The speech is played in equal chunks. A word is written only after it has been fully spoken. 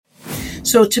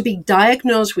So to be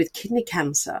diagnosed with kidney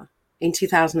cancer in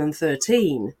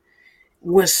 2013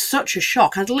 was such a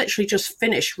shock. I'd literally just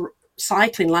finished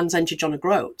cycling Land's End to John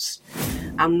O'Groats.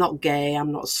 I'm not gay,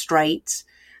 I'm not straight,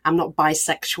 I'm not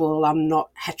bisexual, I'm not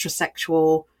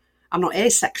heterosexual, I'm not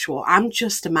asexual. I'm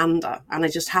just Amanda. And I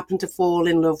just happened to fall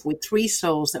in love with 3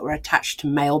 souls that were attached to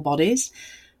male bodies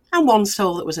and 1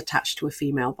 soul that was attached to a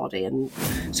female body. And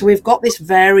so we've got this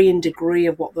varying degree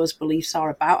of what those beliefs are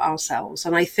about ourselves.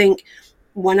 And I think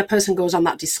when a person goes on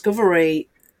that discovery,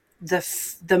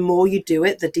 the more you do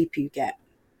it, the deeper you get.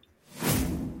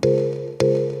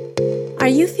 Are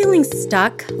you feeling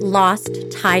stuck, lost,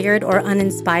 tired, or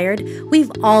uninspired?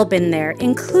 We've all been there,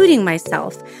 including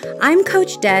myself. I'm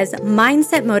Coach Des,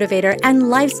 mindset motivator and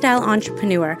lifestyle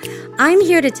entrepreneur. I'm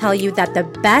here to tell you that the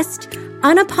best,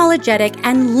 unapologetic,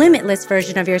 and limitless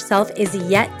version of yourself is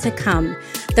yet to come.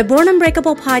 The Born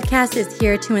Unbreakable podcast is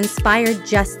here to inspire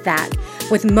just that.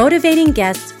 With motivating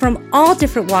guests from all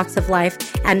different walks of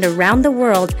life and around the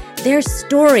world, their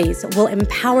stories will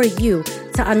empower you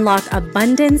to unlock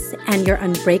abundance and your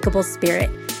unbreakable spirit.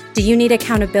 Do you need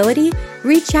accountability?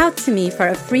 Reach out to me for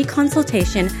a free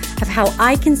consultation of how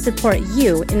I can support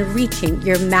you in reaching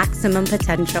your maximum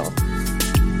potential.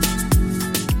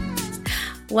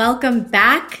 Welcome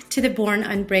back to the Born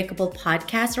Unbreakable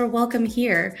podcast, or welcome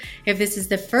here if this is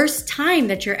the first time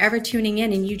that you're ever tuning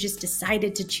in and you just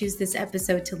decided to choose this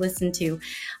episode to listen to.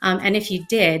 And if you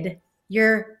did,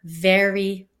 you're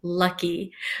very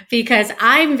lucky, because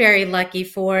I'm very lucky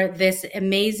for this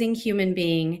amazing human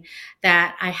being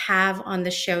that I have on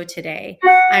the show today.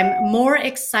 I'm more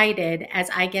excited as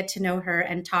I get to know her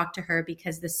and talk to her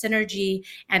because the synergy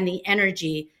and the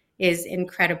energy is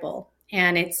incredible.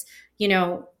 And it's, you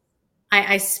know,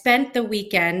 I spent the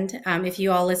weekend, if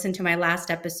you all listened to my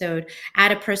last episode,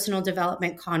 at a personal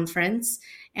development conference.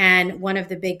 And one of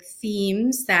the big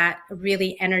themes that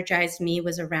really energized me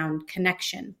was around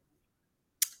connection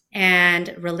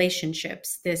and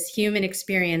relationships, this human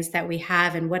experience that we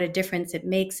have, and what a difference it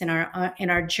makes in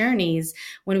our journeys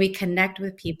when we connect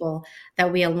with people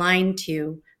that we align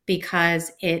to,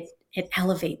 because it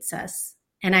elevates us.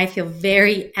 And I feel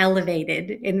very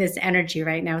elevated in this energy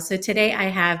right now. So today I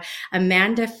have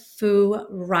Amanda Fu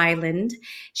Ryland.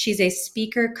 She's a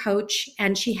speaker, coach,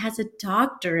 and she has a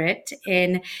doctorate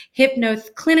in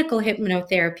clinical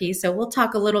hypnotherapy. So we'll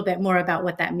talk a little bit more about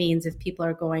what that means if people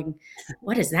are going,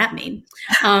 what does that mean?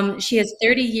 She has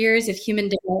 30 years of human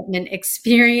development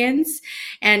experience,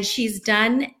 and she's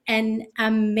done an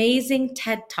amazing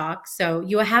TED Talk. So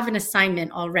you have an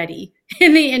assignment already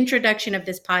in the introduction of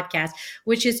this podcast,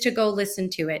 which is to go listen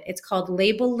to it. It's called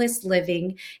Label-Less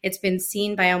Living. It's been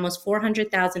seen by almost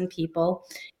 400,000 people.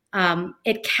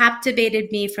 It captivated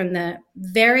me from the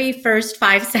very first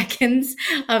 5 seconds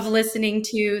of listening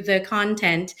to the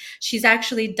content. She's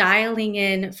actually dialing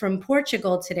in from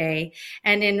Portugal today.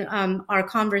 And in our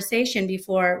conversation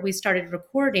before we started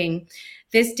recording,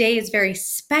 this day is very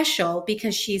special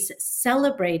because she's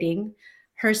celebrating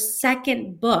her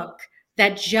second book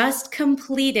that just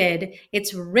completed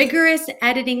its rigorous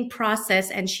editing process,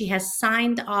 and she has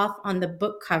signed off on the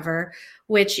book cover,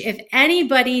 which if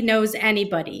anybody knows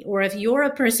anybody, or if you're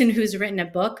a person who's written a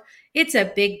book, it's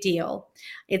a big deal.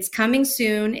 It's coming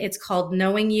soon. It's called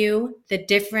Knowing You, The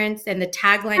Difference, and the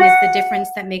tagline is The Difference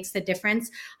That Makes the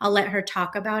Difference. I'll let her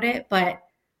talk about it, but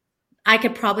I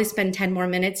could probably spend 10 more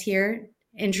minutes here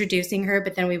introducing her,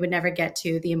 but then we would never get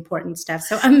to the important stuff.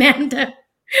 So Amanda,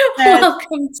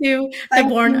 welcome to the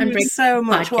Born Unbreakable podcast. So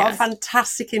much. What a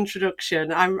fantastic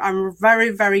introduction. I'm very,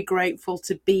 very grateful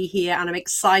to be here, and I'm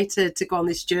excited to go on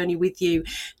this journey with you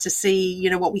to see,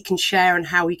 what we can share and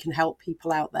how we can help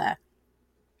people out there.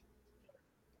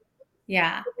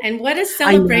 Yeah. And what a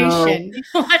celebration.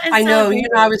 I know.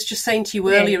 I was just saying to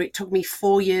you earlier, it took me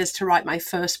 4 years to write my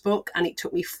first book, and it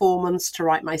took me 4 months to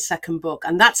write my second book.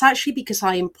 And that's actually because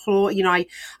I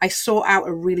sought out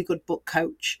a really good book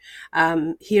coach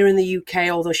here in the UK,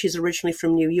 although she's originally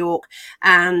from New York.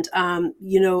 And,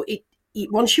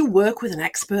 once you work with an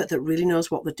expert that really knows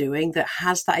what they're doing, that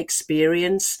has that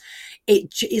experience,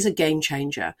 it is a game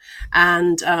changer.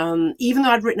 And even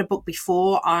though I'd written a book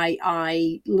before,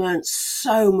 I learned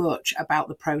so much about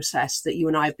the process that you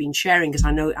and I have been sharing, because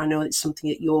I know it's something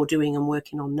that you're doing and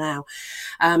working on now.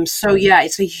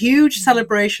 It's a huge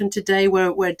celebration today.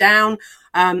 We're down.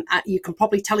 You can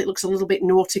probably tell it looks a little bit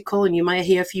nautical, and you may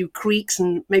hear a few creaks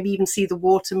and maybe even see the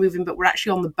water moving, but we're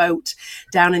actually on the boat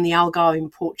down in the Algarve in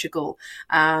Portugal,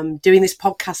 doing this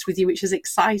podcast with you, which is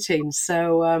exciting.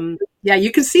 So,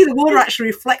 you can see the water actually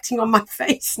reflecting on my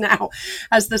face now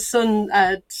as the sun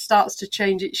starts to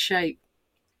change its shape.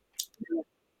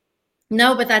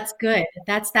 No, but that's good.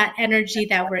 That's that energy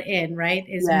that we're in, right?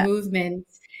 Is Yeah. movement.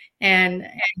 And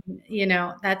you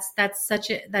know, that's such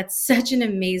an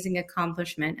amazing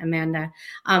accomplishment, Amanda.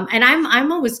 And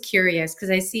I'm always curious because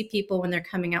I see people when they're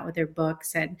coming out with their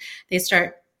books and they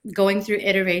start going through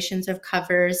iterations of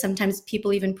covers. Sometimes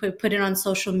people even put it on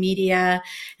social media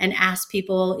and ask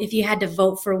people, if you had to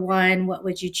vote for one, what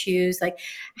would you choose? Like,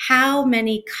 how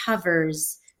many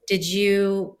covers did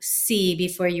you see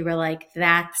before you were like,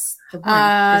 that's the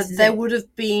one, this is There it? would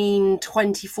have been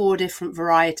 24 different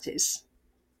varieties.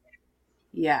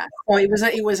 Yeah. So it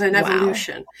was an Wow.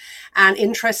 evolution. And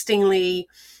interestingly,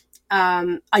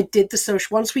 I did the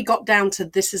social, once we got down to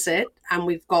this is it, and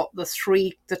we've got the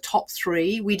top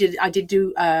three, I did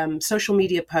do social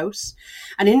media posts.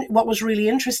 And what was really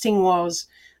interesting was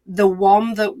the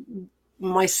one that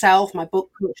myself, my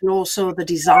book coach, and also the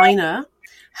designer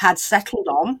had settled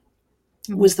on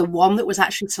was Mhm. the one that was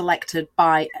actually selected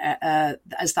by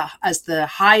as the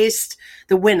highest,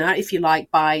 the winner, if you like,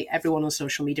 by everyone on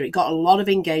social media. It got a lot of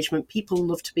engagement. People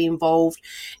love to be involved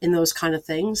in those kind of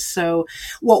things. So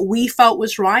what we felt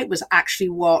was right was actually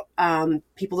what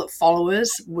people that follow us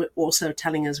were also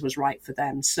telling us was right for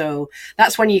them. So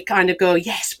that's when you kind of go,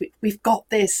 yes, we've got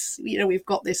this. You know, we've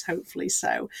got this. Hopefully,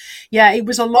 so yeah, it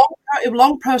was a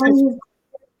long process.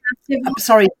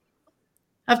 Sorry.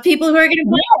 Of people who are going to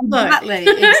buy the Exactly,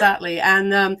 book. exactly,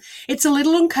 and it's a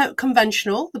little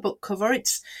unconventional. The book cover.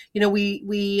 It's we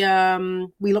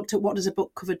looked at what does a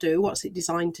book cover do? What's it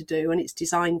designed to do? And it's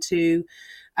designed to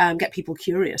get people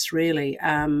curious, really.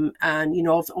 And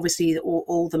obviously,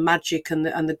 all the magic and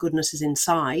the goodness is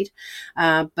inside,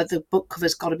 but the book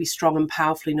cover's got to be strong and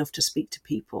powerful enough to speak to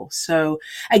people. So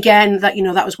again,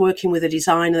 that was working with a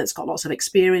designer that's got lots of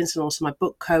experience, and also my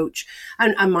book coach,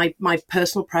 and my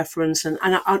personal preference, and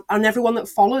everyone that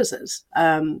follows us.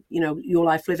 Your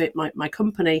Life Live It, my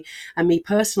company, and me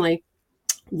personally.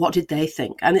 What did they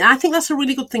think? And I think that's a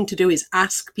really good thing to do, is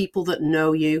ask people that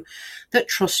know you, that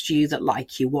trust you, that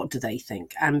like you, what do they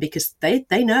think? And because they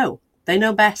know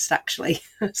best, actually.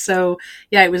 So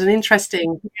yeah, it was Yeah.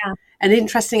 an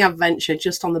interesting adventure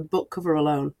just on the book cover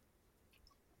alone.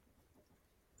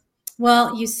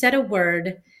 Well, you said a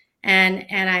word and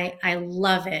I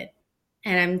love it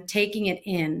and I'm taking it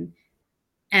in,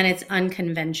 and it's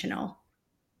unconventional.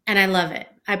 And I love it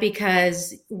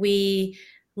because we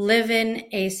live in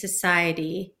a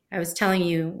society, I was telling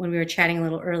you when we were chatting a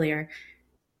little earlier,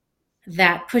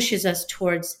 that pushes us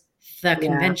towards the Yeah,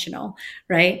 conventional,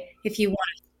 right? If you want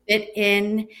to fit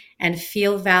in and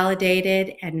feel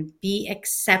validated and be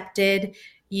accepted,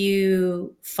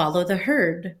 you follow the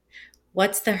herd.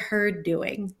 What's the herd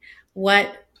doing?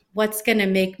 What's going to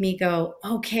make me go,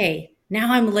 okay,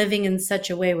 now I'm living in such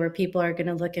a way where people are going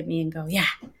to look at me and go, yeah,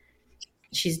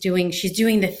 she's doing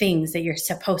the things that you're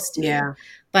supposed to do. yeah,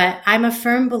 But I'm a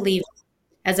firm believer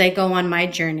as I go on my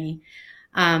journey,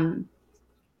 um,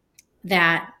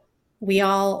 that we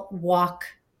all walk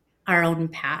our own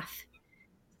path.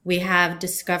 We have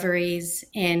discoveries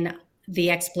in the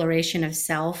exploration of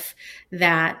self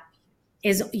that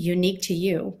is unique to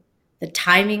you. The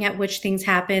timing at which things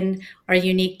happen are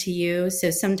unique to you. So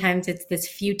sometimes it's this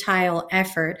futile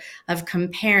effort of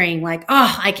comparing, like,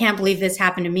 oh, I can't believe this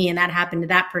happened to me and that happened to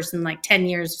that person like 10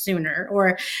 years sooner.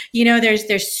 Or,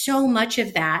 there's so much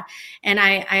of that. And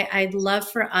I'd love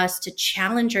for us to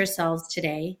challenge ourselves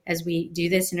today as we do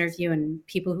this interview and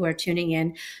people who are tuning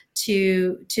in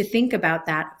to think about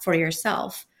that for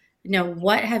yourself.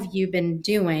 What have you been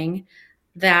doing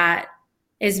that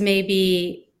is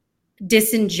maybe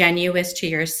disingenuous to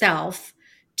yourself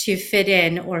to fit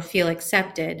in or feel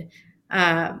accepted,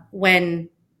 when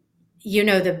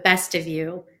the best of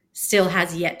you still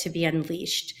has yet to be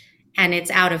unleashed, and it's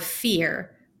out of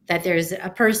fear that there's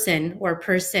a person or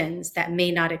persons that may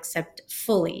not accept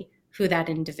fully who that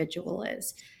individual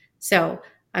is. So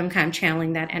I'm kind of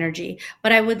channeling that energy,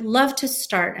 but I would love to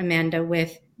start, Amanda,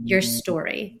 with your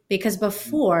story, because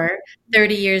before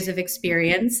 30 years of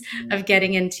experience of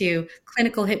getting into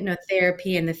clinical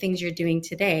hypnotherapy and the things you're doing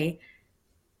today,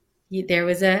 there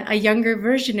was a younger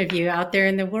version of you out there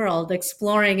in the world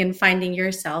exploring and finding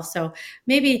yourself. So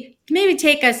maybe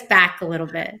take us back a little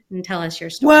bit and tell us your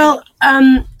story. well,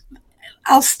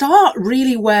 I'll start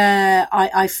really where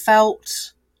I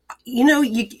felt,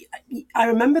 I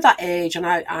remember that age, and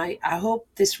I hope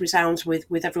this resounds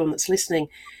with everyone that's listening.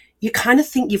 You kind of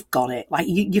think you've got it. Like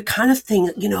you kind of think,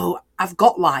 I've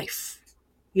got life.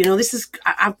 This is,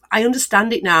 I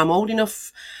understand it now. I'm old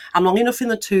enough. I'm long enough in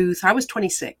the tooth. I was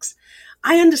 26.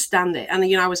 I understand it. And,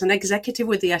 I was an executive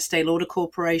with the Estee Lauder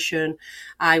Corporation.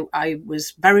 I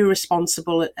was very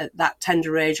responsible at that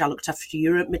tender age. I looked after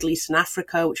Europe, Middle East, and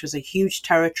Africa, which was a huge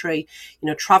territory,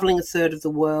 traveling a third of the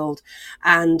world.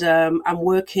 And I'm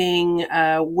working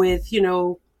with,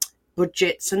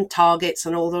 budgets and targets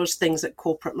and all those things that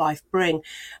corporate life bring.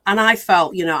 And I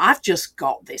felt, I've just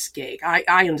got this gig.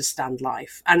 I understand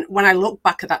life. And when I look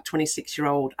back at that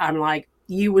 26-year-old, I'm like,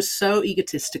 you were so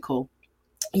egotistical.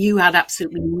 You had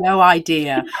absolutely no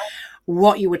idea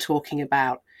what you were talking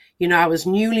about. I was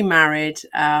newly married,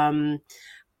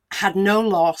 had no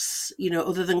loss,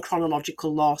 other than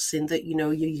chronological loss in that, you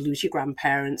lose your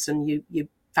grandparents and your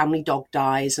family dog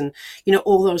dies and,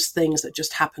 all those things that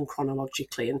just happen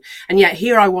chronologically. And yet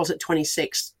here I was at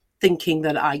 26 thinking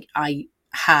that I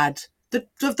had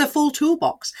the full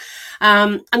toolbox.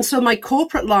 And so my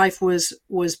corporate life was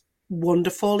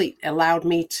wonderful. It allowed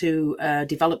me to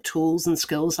develop tools and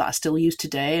skills that I still use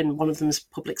today. And one of them is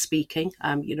public speaking.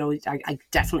 I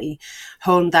definitely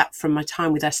honed that from my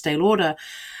time with Estee Lauder.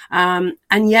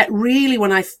 And yet really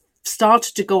when I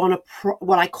started to go on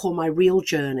what I call my real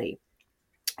journey,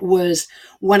 was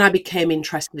when I became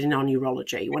interested in our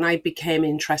neurology, when I became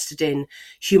interested in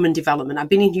human development. I've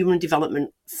been in human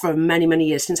development for many, many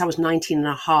years. Since I was 19 and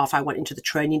a half, I went into the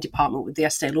training department with the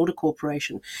Estee Lauder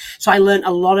Corporation. So I learned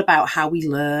a lot about how we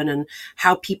learn and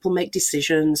how people make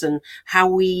decisions and how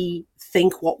we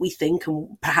think what we think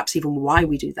and perhaps even why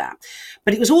we do that.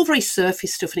 But it was all very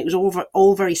surface stuff and it was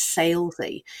all very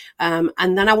salesy.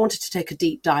 And then I wanted to take a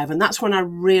deep dive. And that's when I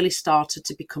really started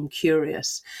to become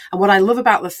curious. And what I love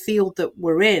about the field that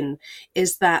we're in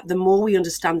is that the more we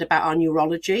understand about our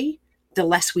neurology, the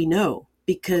less we know,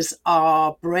 because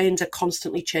our brains are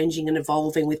constantly changing and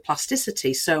evolving with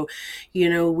plasticity. So,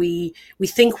 we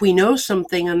think we know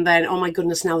something and then, oh my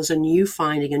goodness, now there's a new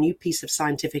finding, a new piece of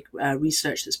scientific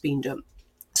research that's been done.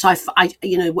 So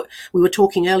we were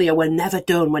talking earlier, we're never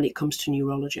done when it comes to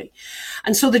neurology.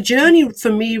 And so the journey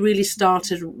for me really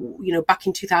started, back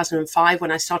in 2005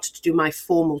 when I started to do my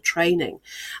formal training.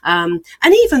 And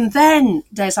even then,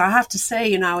 Des, I have to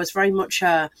say, I was very much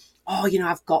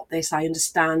I've got this, I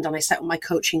understand. And I set up my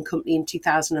coaching company in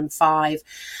 2005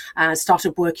 and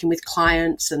started working with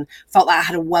clients and felt that I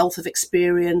had a wealth of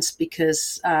experience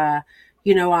because,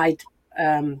 I'd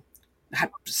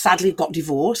sadly got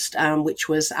divorced, which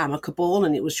was amicable.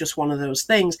 And it was just one of those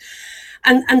things.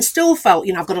 And still felt,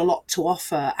 I've got a lot to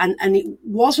offer. And it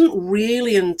wasn't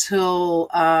really until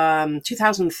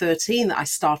 2013 that I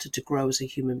started to grow as a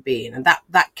human being. And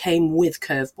that came with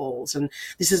curveballs. And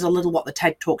this is a little what the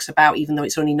TED talks about, even though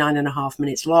it's only 9.5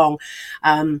 minutes long.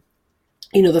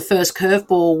 The first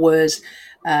curveball was,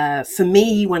 for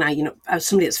me, when as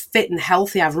somebody that's fit and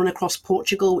healthy, I've run across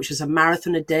Portugal, which is a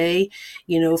marathon a day,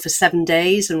 for 7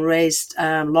 days and raised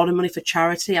a lot of money for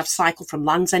charity. I've cycled from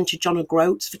Land's End to John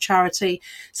O'Groats for charity,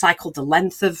 cycled the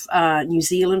length of New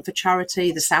Zealand for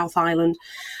charity, the South Island.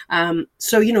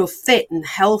 So, fit and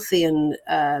healthy and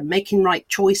making right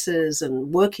choices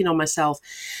and working on myself.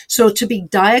 So to be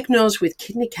diagnosed with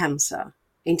kidney cancer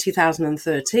in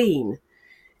 2013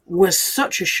 was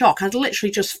such a shock. I'd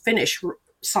literally just finished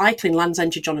cycling Land's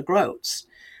End to John O'Groats.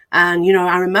 And,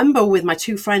 I remember with my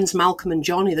two friends, Malcolm and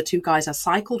Johnny, the two guys I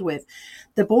cycled with,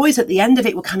 the boys at the end of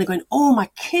it were kind of going, oh, my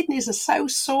kidneys are so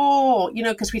sore,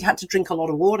 because we'd had to drink a lot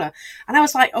of water. And I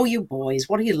was like, oh, you boys,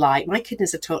 what are you like? My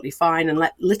kidneys are totally fine. And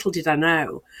little did I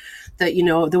know that,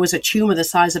 there was a tumor the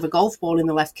size of a golf ball in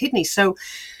the left kidney. So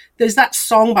there's that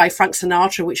song by Frank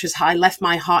Sinatra, which was, I left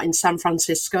my heart in San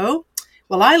Francisco.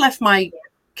 Well, I left my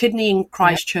kidney in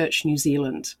Christchurch, New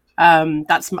Zealand.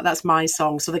 That's my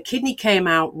song. So the kidney came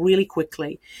out really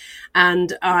quickly,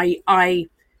 and I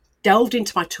delved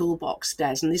into my toolbox,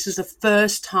 Des, and this is the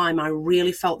first time I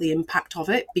really felt the impact of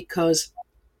it, because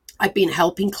I've been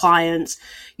helping clients.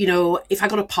 If I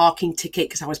got a parking ticket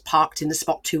because I was parked in the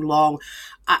spot too long,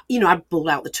 I'd pull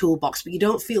out the toolbox, but you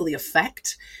don't feel the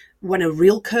effect. When a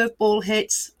real curveball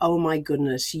hits, oh my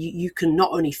goodness, you can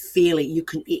not only feel it,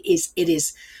 it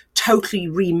is totally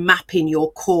remapping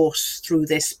your course through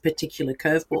this particular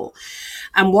curveball.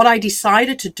 And what I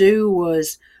decided to do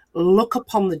was look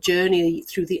upon the journey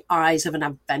through the eyes of an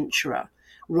adventurer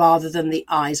rather than the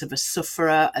eyes of a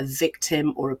sufferer, a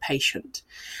victim, or a patient.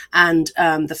 And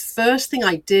the first thing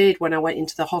I did when I went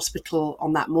into the hospital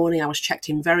on that morning, I was checked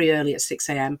in very early at 6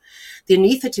 a.m. The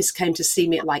anaesthetist came to see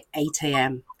me at like 8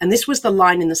 a.m. And this was the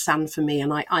line in the sand for me.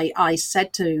 And I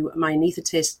said to my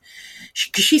anaesthetist,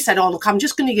 because she said, oh, look, I'm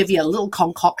just going to give you a little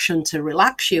concoction to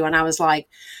relax you. And I was like,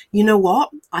 you know what?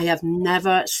 I have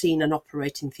never seen an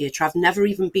operating theatre. I've never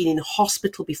even been in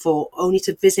hospital before, only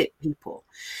to visit people.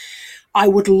 I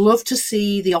would love to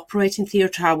see the operating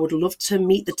theatre. I would love to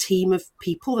meet the team of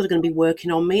people that are going to be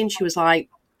working on me. And she was like,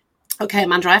 okay,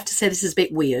 Amanda, I have to say this is a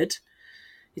bit weird.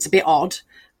 It's a bit odd,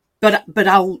 but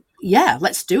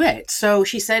let's do it. So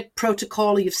she said,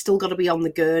 protocol, you've still got to be on the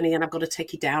gurney and I've got to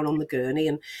take you down on the gurney.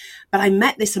 But I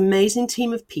met this amazing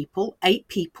team of people, 8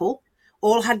 people,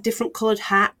 all had different coloured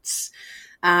hats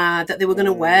that they were going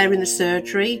to wear in the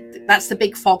surgery. That's the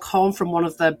big foghorn from one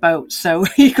of the boats. So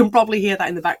you can probably hear that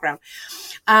in the background.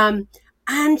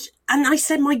 And I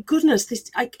said, my goodness,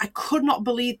 I could not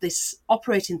believe this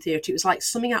operating theatre. It was like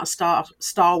something out of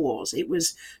Star Wars. It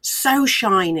was so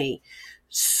shiny,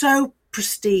 so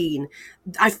pristine.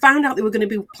 I found out they were going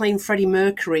to be playing Freddie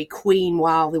Mercury, Queen,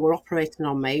 while they were operating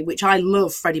on me, which I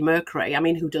love Freddie Mercury. I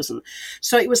mean, who doesn't?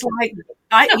 So it was like,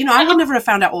 I would never have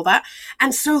found out all that.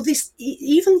 And so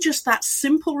even just that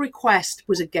simple request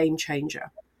was a game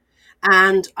changer.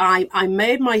 And I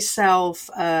made myself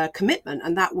a commitment,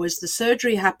 and that was the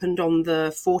surgery happened on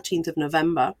the 14th of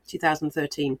November,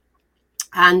 2013.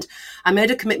 And I made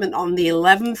a commitment on the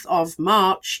 11th of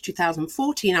March,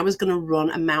 2014, I was going to run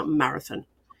a mountain marathon.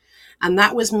 And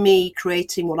that was me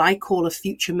creating what I call a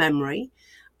future memory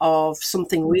of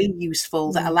something really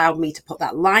useful that allowed me to put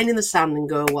that line in the sand and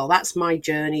go, well, that's my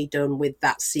journey done with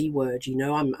that C word,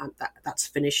 that's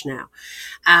finished now.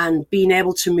 And being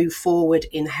able to move forward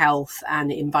in health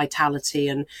and in vitality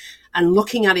and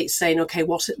looking at it saying, okay,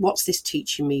 what's this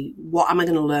teaching me? What am I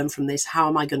going to learn from this? How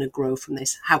am I going to grow from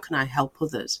this? How can I help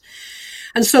others?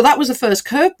 And so that was the first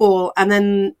curveball. And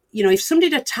then, if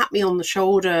somebody had tapped me on the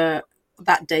shoulder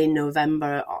that day in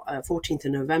November, 14th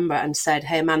of November, and said,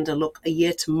 hey, Amanda, look, a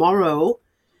year tomorrow,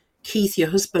 Keith, your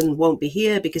husband, won't be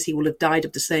here because he will have died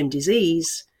of the same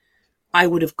disease, I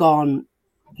would have gone,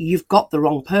 you've got the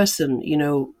wrong person,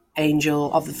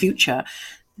 angel of the future,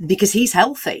 because he's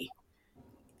healthy.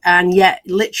 And yet,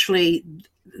 literally,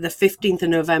 the 15th of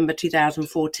November,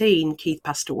 2014, Keith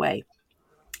passed away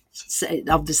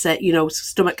of the,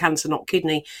 stomach cancer, not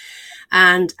kidney.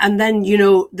 And then,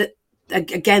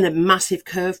 again, a massive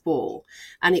curveball.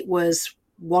 And it was,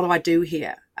 what do I do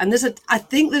here? And I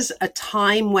think there's a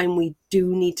time when we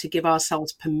do need to give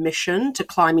ourselves permission to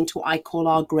climb into what I call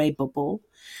our grey bubble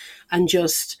and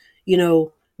just,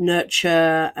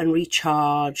 nurture and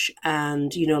recharge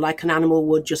and, like an animal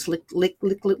would, just lick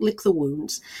the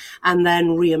wounds and then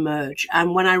reemerge.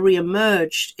 And when I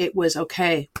reemerged, it was,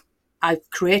 okay, I've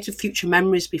created future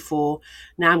memories before.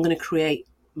 Now I'm going to create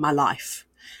my life.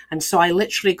 And so I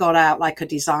literally got out like a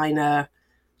designer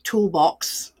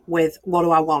toolbox with, what do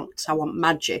I want? I want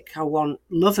magic. I want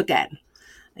love again.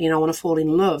 I want to fall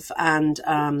in love. And,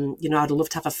 I'd love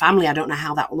to have a family. I don't know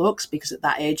how that looks because at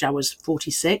that age I was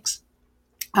 46.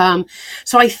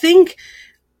 So I think,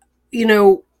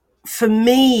 for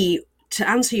me, to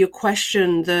answer your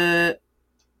question, the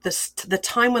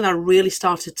time when I really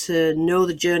started to know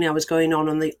the journey I was going on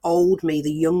and the old me,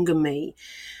 the younger me,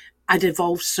 I'd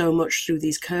evolved so much through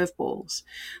these curveballs.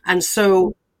 And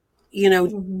so,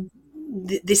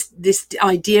 this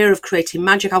idea of creating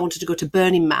magic, I wanted to go to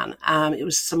Burning Man. It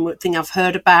was something I've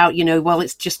heard about,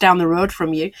 it's just down the road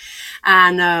from you.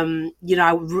 And,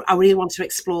 I really want to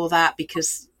explore that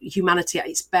because humanity at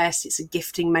its best, it's a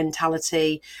gifting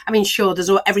mentality. I mean, sure, there's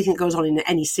everything that goes on in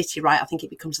any city, right? I think it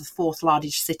becomes the 4th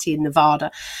largest city in Nevada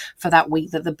for that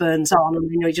week that the burns on. And,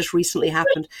 it just recently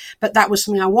happened. But that was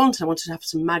something I wanted. I wanted to have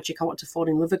some magic. I wanted to fall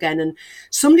in love again. And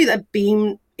somebody that had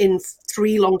been in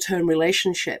 3 long-term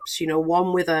relationships,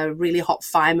 one with a really hot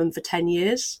fireman for 10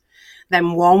 years,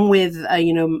 then one with,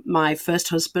 my first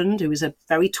husband, who was a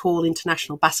very tall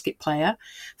international basket player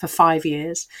for 5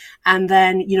 years. And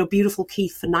then, beautiful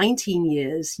Keith for 19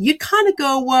 years. You kind of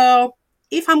go, well,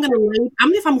 if I'm going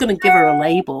to give her a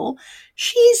label,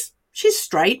 she's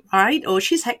straight, right? Or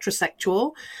she's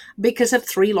heterosexual because of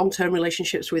 3 long-term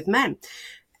relationships with men.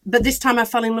 But this time I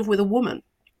fell in love with a woman.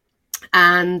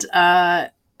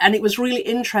 And it was really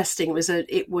interesting.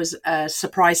 It was a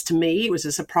surprise to me. It was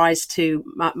a surprise to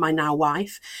my now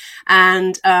wife,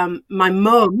 and my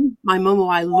mum, who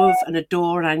I love and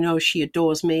adore, and I know she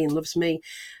adores me and loves me.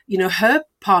 Her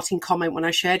parting comment when I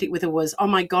shared it with her was, "Oh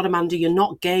my God, Amanda, you're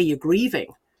not gay, you're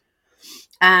grieving."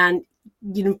 And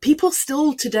people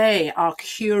still today are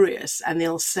curious, and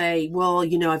they'll say, "Well,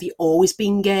 have you always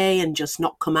been gay and just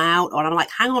not come out?" Or I'm like,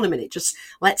 "Hang on a minute, just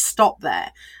let's stop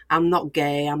there. I'm not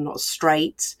gay. I'm not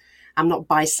straight. I'm not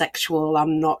bisexual.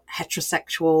 I'm not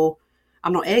heterosexual.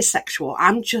 I'm not asexual.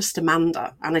 I'm just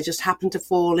Amanda. And I just happened to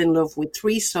fall in love with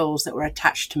 3 souls that were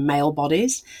attached to male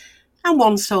bodies and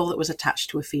 1 soul that was attached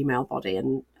to a female body."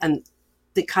 And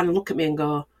they kind of look at me and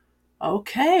go,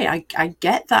 "Okay, I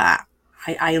get that."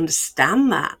 I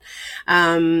understand that.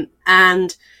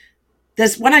 And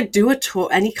there's, when I do a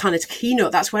talk, any kind of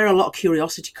keynote, that's where a lot of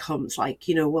curiosity comes. Like,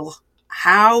 well,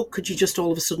 how could you just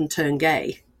all of a sudden turn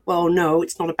gay? Well, no,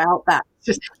 it's not about that. It's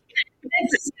just,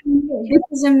 This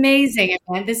is amazing,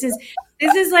 man. This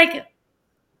is like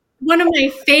one of my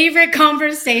favorite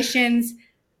conversations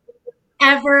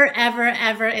ever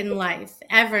in life,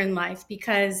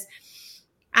 because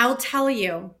I'll tell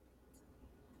you,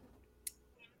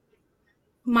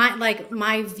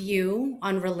 my view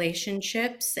on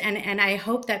relationships, and I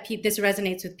hope that this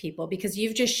resonates with people, because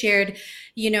you've just shared,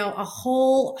 a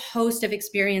whole host of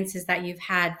experiences that you've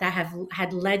had that have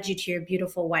had led you to your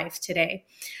beautiful wife today.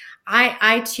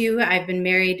 I too, I've been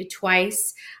married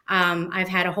twice. I've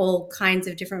had a whole kinds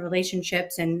of different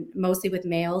relationships, and mostly with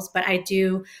males, but I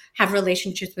do have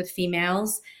relationships with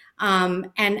females.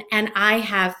 And I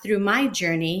have, through my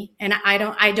journey, and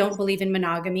I don't believe in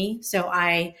monogamy. So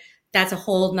that's a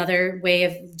whole nother way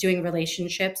of doing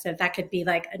relationships. That could be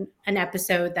like an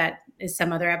episode that is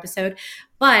some other episode.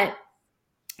 But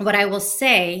what I will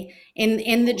say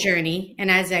in the journey,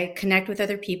 and as I connect with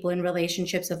other people in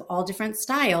relationships of all different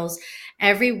styles,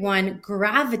 everyone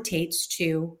gravitates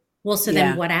to, well, so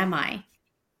then what am I?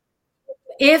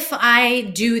 If I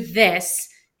do this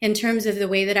in terms of the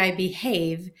way that I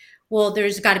behave, well,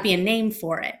 there's got to be a name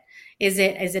for it. Is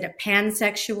it a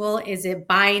pansexual? Is it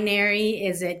binary?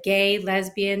 Is it gay,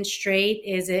 lesbian, straight?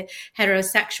 Is it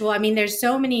heterosexual? I mean, there's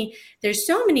so many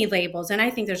labels, and I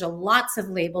think there's lots of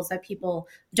labels that people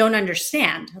don't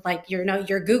understand. Like, you're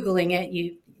Googling it,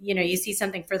 you see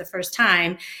something for the first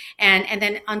time, and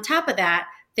then on top of that,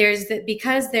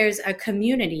 because there's a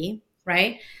community,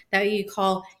 right, that you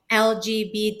call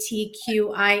LGBTQIA+,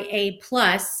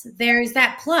 there's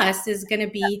that plus is going to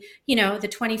be, the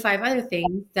 25 other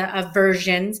things, the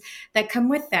versions that come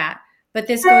with that. But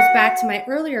this goes back to my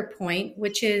earlier point,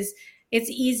 which is it's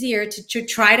easier to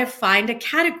try to find a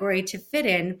category to fit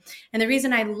in. And the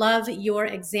reason I love your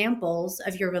examples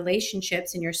of your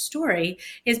relationships and your story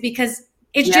is because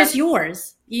it's just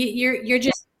yours. You're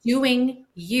just doing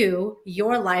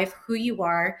your life, who you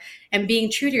are, and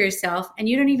being true to yourself. And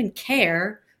you don't even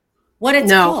care what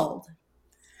it's called.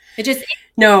 It just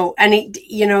no, and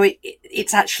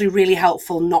it's actually really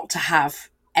helpful not to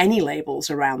have any labels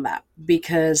around that,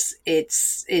 because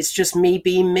it's just me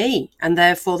being me, and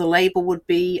therefore the label would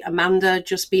be Amanda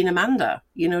just being Amanda,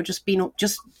 just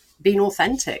being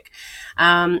authentic.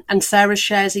 And Sarah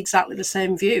shares exactly the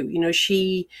same view.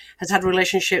 She has had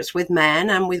relationships with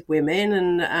men and with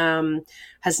women, and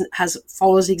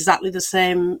follows exactly the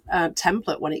same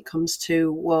template when it comes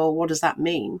to, well, what does that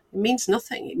mean? It means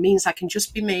nothing. It means I can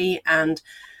just be me, and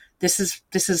this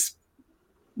is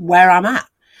where I'm at.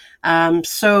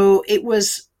 So it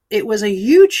was a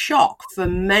huge shock for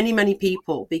many, many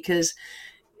people, because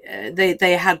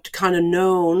they had kind of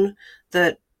known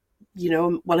that,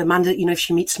 well, Amanda, if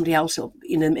she meets somebody else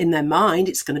in their mind,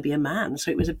 it's going to be a man. So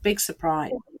it was a big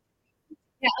surprise.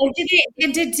 Yeah,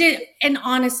 it did. And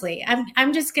honestly,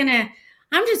 I'm just gonna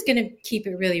keep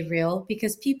it really real,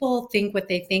 because people think what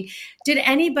they think. Did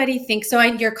anybody think so?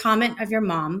 Your comment of your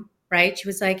mom, right? She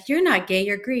was like, "You're not gay,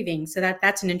 you're grieving." So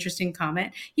that's an interesting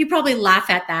comment. You probably laugh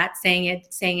at that, saying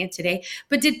it today.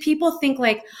 But did people think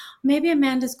like, maybe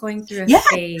Amanda's going through a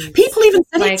phase? People even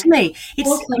said it to me.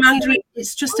 Amanda,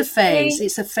 it's just a phase.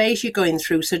 It's a phase you're going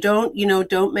through. So don't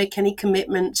make any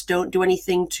commitments. Don't do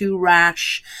anything too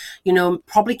rash.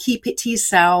 Probably keep it to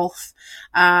yourself.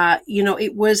 It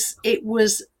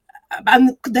was.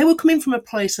 And they were coming from a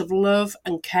place of love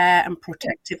and care and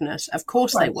protectiveness. Of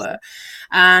course they were.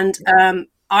 And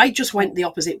I just went the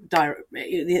opposite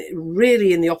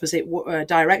really in the opposite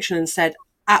direction, and said,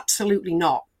 absolutely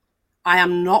not. I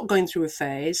am not going through a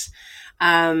phase.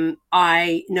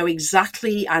 I know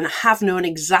exactly, and have known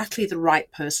exactly the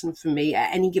right person for me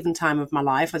at any given time of my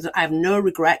life. I have no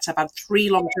regrets. I've had 3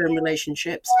 long-term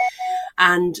relationships,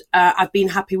 and I've been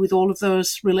happy with all of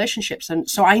those relationships. And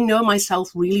so I know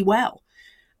myself really well,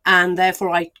 and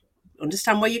therefore I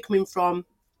understand where you're coming from.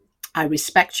 I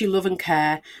respect your love and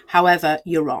care. However,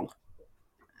 you're wrong,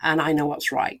 and I know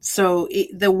what's right. So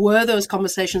there were those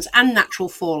conversations and natural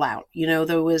fallout.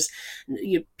 There was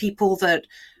people that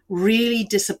really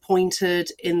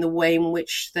disappointed in the way in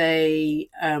which they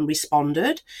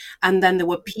responded. And then there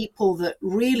were people that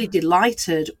really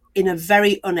delighted in a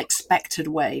very unexpected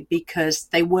way, because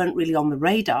they weren't really on the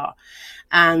radar.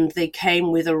 And they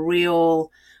came with a real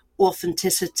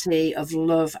authenticity of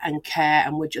love and care,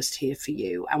 and we're just here for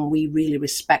you, and we really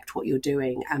respect what you're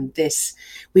doing, and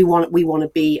we want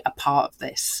to be a part of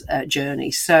this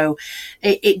journey. So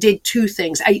it did 2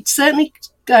 things. It certainly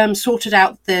sorted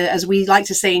out as we like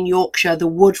to say in Yorkshire, the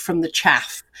wood from the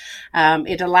chaff.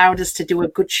 It allowed us to do a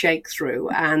good shake through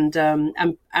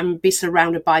and be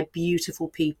surrounded by beautiful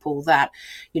people that,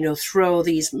 throw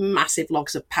these massive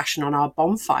logs of passion on our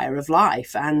bonfire of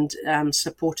life and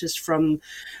support us from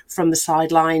the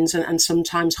sidelines and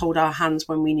sometimes hold our hands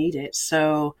when we need it.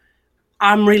 So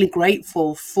I'm really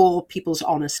grateful for people's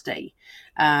honesty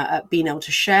at being able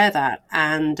to share that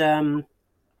and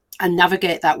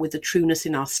navigate that with the trueness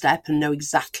in our step and know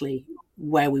exactly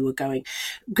where we were going.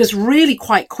 Because really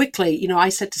quite quickly, I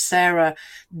said to Sarah,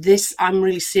 I'm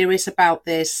really serious about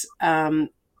this.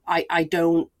 I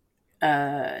don't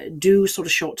do sort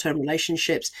of short-term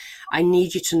relationships. I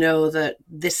need you to know that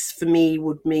this for me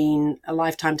would mean a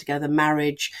lifetime together,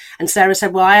 marriage. And Sarah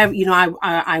said, well,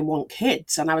 I want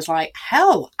kids. And I was like,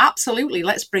 hell, absolutely.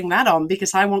 Let's bring that on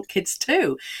because I want kids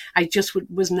too. I just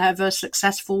was never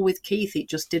successful with Keith. It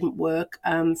just didn't work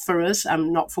for us.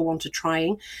 Not for want of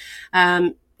trying.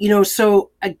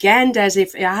 So again, Des,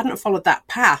 if I hadn't followed that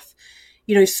path,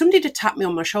 if somebody had tapped me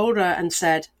on my shoulder and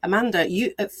said, Amanda,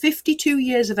 you at 52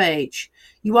 years of age,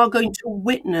 you are going to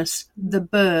witness the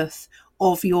birth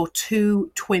of your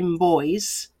 2 twin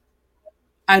boys,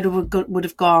 I would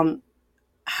have gone,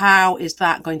 how is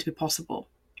that going to be possible?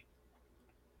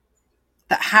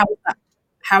 How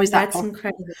is that That's possible?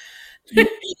 incredible.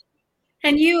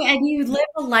 And you live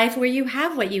a life where you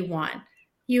have what you want.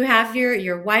 You have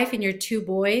your wife and your 2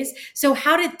 boys. So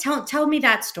tell me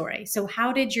that story. So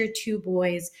how did your 2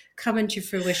 boys come into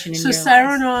fruition in your life? So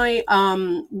Sarah and I,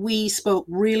 we spoke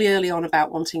really early on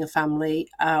about wanting a family.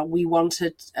 We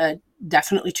wanted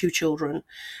definitely 2 children.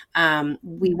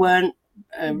 We weren't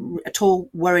at all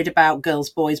worried about girls,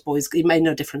 boys. It made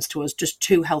no difference to us, just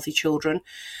 2 healthy children.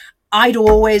 I'd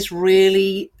always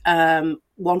really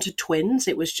wanted twins.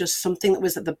 It was just something that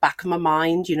was at the back of my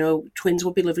mind. Twins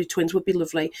would be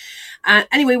lovely.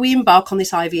 Anyway, we embark on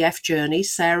this IVF journey.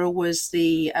 Sarah was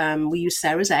we used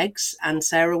Sarah's eggs, and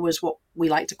Sarah was what we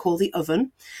like to call the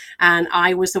oven. And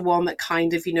I was the one that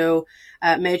kind of,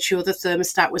 made sure the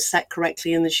thermostat was set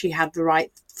correctly and that she had the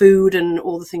right food and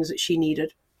all the things that she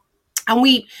needed. And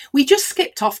we just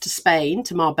skipped off to Spain,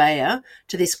 to Marbella,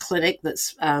 to this clinic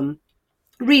that's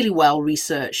really well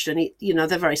researched, and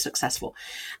they're very successful.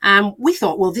 We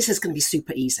thought, well, this is going to be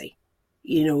super easy.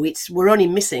 We're only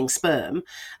missing sperm.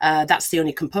 That's the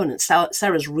only component.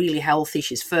 Sarah's really healthy.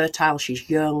 She's fertile. She's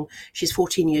young. She's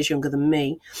 14 years younger than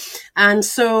me. And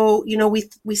so,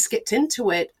 we skipped into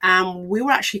it, and we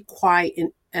were actually quite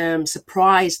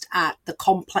surprised at the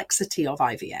complexity of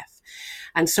IVF.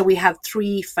 And so we had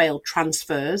 3 failed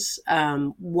transfers.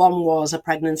 One was a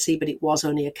pregnancy, but it was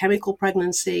only a chemical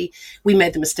pregnancy. We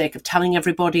made the mistake of telling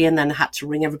everybody and then had to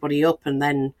ring everybody up and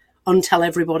then untell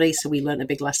everybody. So we learned a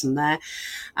big lesson there.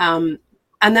 And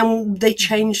then they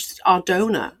changed our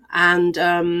donor. And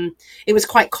it was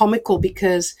quite comical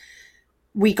because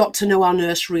we got to know our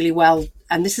nurse really well.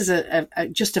 And this is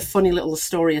just a funny little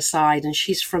story aside. And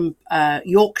she's from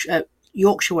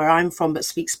Yorkshire, where I'm from, but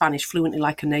speaks Spanish fluently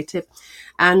like a native.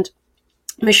 And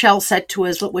Michelle said to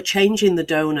us, look, we're changing the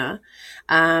donor.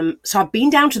 So I've been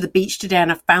down to the beach today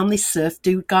and I've found this surf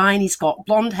dude guy, and he's got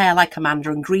blonde hair like Amanda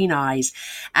and green eyes.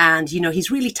 And, he's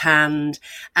really tanned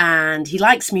and he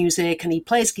likes music and he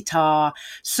plays guitar.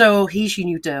 So he's your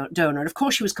new donor. And of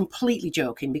course, she was completely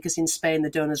joking because in Spain, the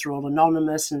donors are all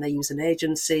anonymous and they use an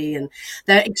agency and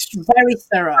they're very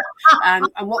thorough. And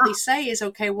what they say is,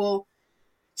 okay, well,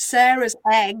 Sarah's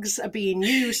eggs are being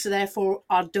used, so therefore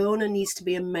our donor needs to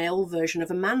be a male version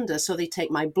of Amanda. So they take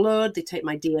my blood, they take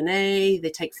my DNA, they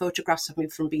take photographs of me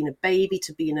from being a baby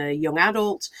to being a young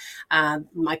adult,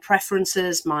 my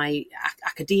preferences, my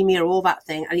academia, all that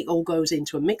thing, and it all goes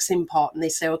into a mixing pot. And they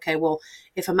say, okay, well,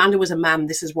 if Amanda was a man,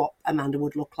 this is what Amanda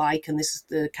would look like, and this is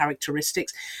the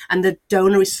characteristics. And the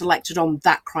donor is selected on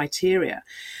that criteria.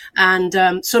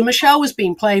 And so Michelle was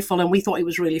being playful, and we thought it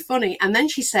was really funny. And then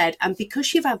she said, and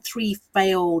because you've had 3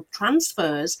 failed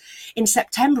transfers, in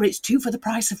September, it's 2 for the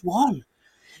price of 1.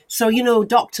 So,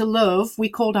 Dr. Love, we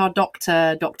called our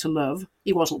doctor Dr. Love.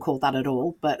 He wasn't called that at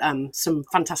all, but some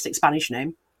fantastic Spanish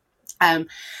name.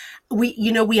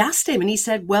 We asked him and he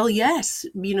said, well, yes,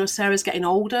 Sarah's getting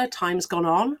older. Time's gone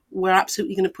on. We're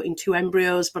absolutely going to put in 2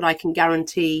 embryos, but I can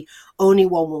guarantee only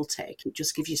 1 will take. It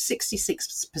just gives you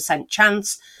 66%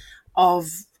 chance of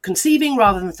conceiving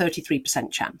rather than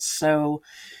 33% chance. So,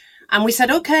 and we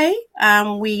said, okay.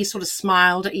 We sort of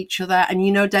smiled at each other.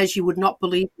 And, Des, you would not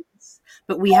believe this,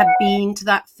 but we had been to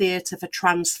that theatre for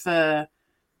transfer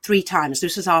 3 times.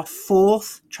 This is our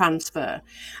 4th transfer.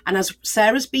 And as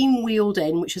Sarah's been wheeled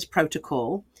in, which is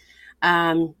protocol,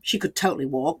 she could totally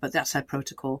walk, but that's her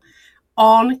protocol.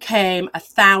 on came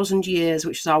 1,000 Years,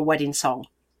 which is our wedding song.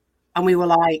 And we were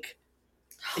like,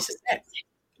 this is it.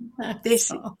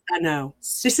 I know.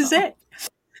 This is it.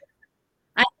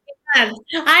 I can't.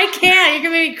 You're going to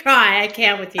make me cry. I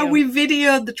can't with you. And we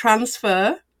videoed the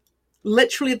transfer.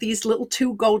 Literally these little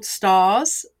 2 gold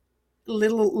stars,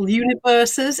 little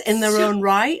universes in their own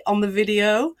right on the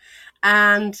video.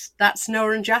 And that's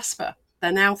Noah and Jasper.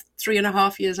 They're now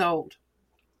 3.5 years old.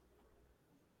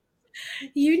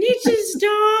 You need to stop.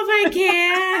 I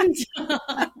can't.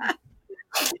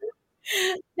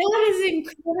 That is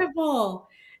incredible.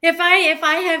 If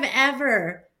I have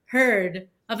ever heard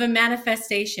of a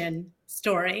manifestation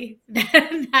story,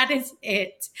 that is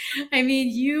it. I mean,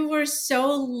 you were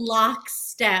so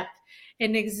lockstep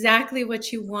in exactly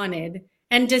what you wanted.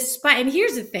 And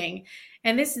here's the thing,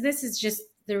 and this is just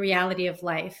the reality of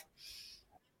life.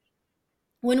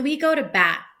 When we go to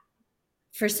bat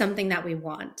for something that we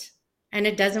want and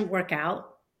it doesn't work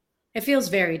out, it feels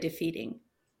very defeating.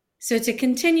 So to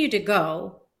continue to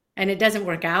go and it doesn't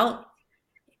work out,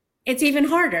 it's even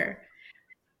harder.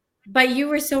 But you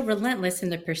were so relentless in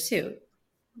the pursuit.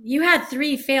 You had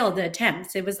 3 failed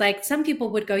attempts. It was like some people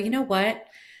would go, you know what?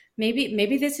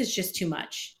 Maybe this is just too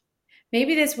much.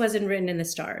 Maybe this wasn't written in the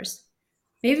stars.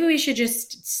 Maybe we should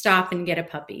just stop and get a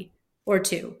puppy or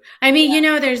 2. I mean, you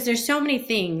know, there's so many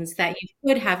things that you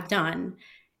could have done,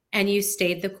 and you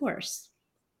stayed the course.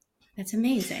 That's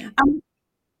amazing.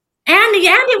 And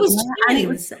it was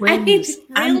twins. I mean, really?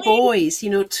 And boys,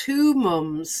 2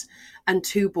 mums and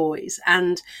 2 boys.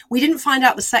 And we didn't find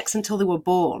out the sex until they were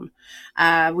born.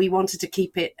 We wanted to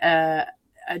keep it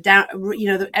down.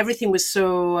 Everything was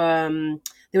so,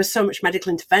 there was so much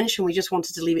medical intervention. We just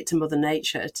wanted to leave it to Mother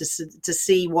Nature to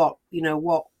see what we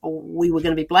were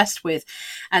going to be blessed with.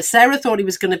 Sarah thought it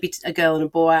was going to be a girl and a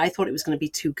boy. I thought it was going to be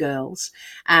 2 girls.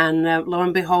 And lo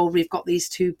and behold, we've got these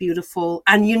 2 beautiful,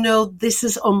 and this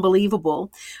is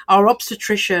unbelievable. Our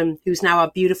obstetrician, who's now our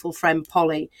beautiful friend,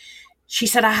 Polly, she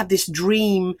said, I had this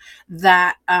dream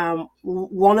that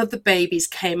one of the babies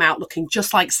came out looking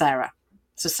just like Sarah.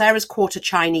 So Sarah's quarter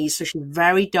Chinese, so she's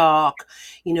very dark.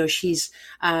 She's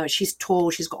tall.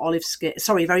 She's got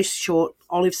very short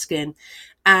olive skin.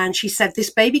 And she said this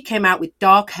baby came out with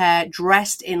dark hair,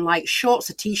 dressed in like shorts,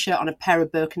 a t-shirt, on a pair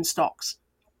of Birkenstocks.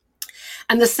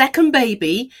 And the second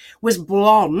baby was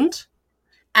blonde,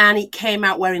 and it came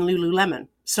out wearing Lululemon.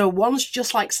 So one's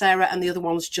just like Sarah, and the other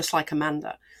one's just like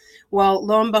Amanda. Well,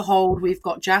 lo and behold, we've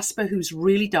got Jasper, who's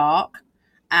really dark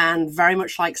and very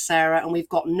much like Sarah. And we've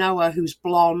got Noah, who's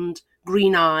blonde,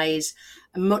 green eyes,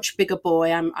 a much bigger boy.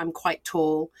 I'm quite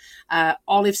tall,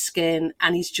 olive skin,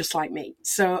 and he's just like me.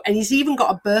 So, and he's even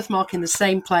got a birthmark in the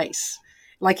same place.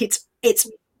 Like it's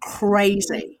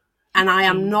crazy. And I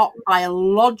am not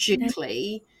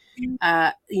biologically,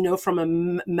 from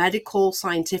a medical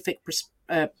scientific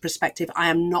perspective, I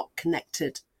am not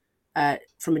connected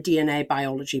from a DNA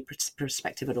biology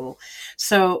perspective at all.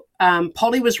 So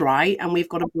Polly was right, and we've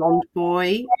got a blonde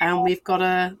boy and we've got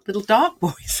a little dark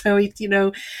boy. So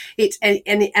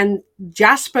and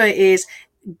Jasper his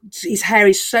hair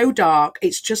is so dark,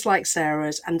 it's just like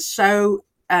Sarah's, and so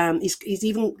he's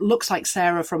even looks like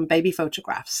Sarah from baby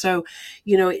photographs. So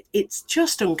it's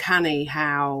just uncanny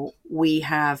how we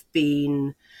have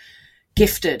been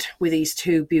gifted with these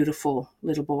 2 beautiful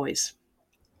little boys.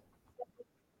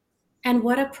 And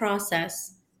what a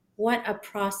process with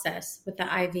the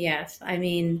IVF. I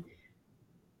mean,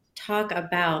 talk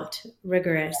about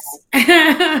rigorous,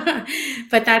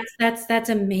 but that's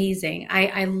amazing.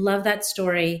 I love that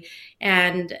story.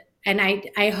 And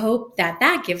I hope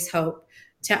that gives hope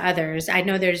to others. I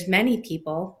know there's many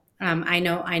people. I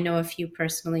know a few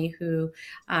personally who,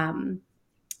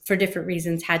 for different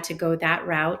reasons, had to go that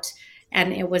route,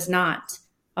 and it was not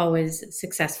always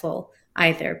successful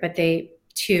either, but they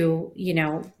too,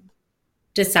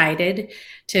 decided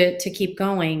to keep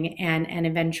going, and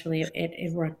eventually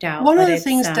it worked out. One of the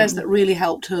things, Des, that really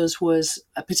helped us was,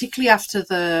 particularly after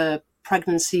the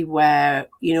pregnancy where,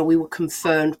 we were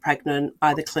confirmed pregnant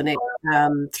by the clinic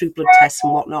through blood tests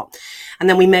and whatnot, and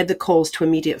then we made the calls to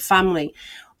immediate family.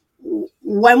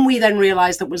 When we then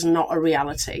realized that was not a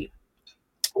reality,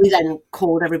 we then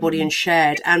called everybody and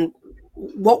shared. And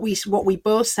what we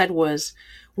both said was,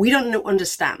 we don't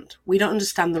understand. We don't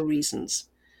understand the reasons.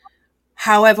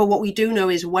 However, what we do know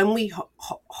is when we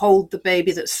hold the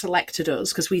baby that selected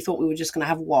us, because we thought we were just going to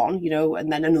have one,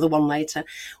 and then another one later,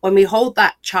 when we hold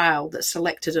that child that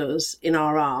selected us in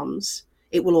our arms,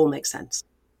 it will all make sense.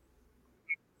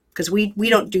 Because we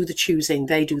don't do the choosing,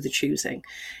 they do the choosing,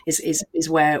 is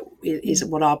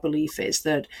what our belief is,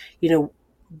 that,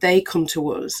 they come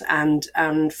to us, and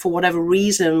for whatever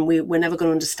reason, we're never going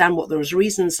to understand what those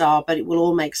reasons are, but it will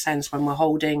all make sense when we're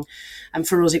holding. And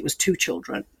for us, it was 2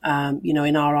 children,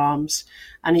 in our arms.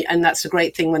 And that's a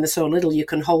great thing when they're so little, you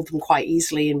can hold them quite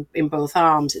easily in both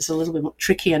arms. It's a little bit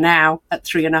trickier now at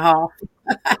 3.5.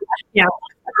 Yeah,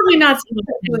 probably not so much.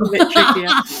 A little bit trickier.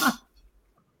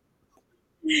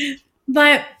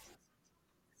 But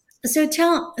so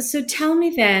tell me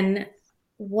then,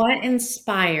 what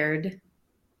inspired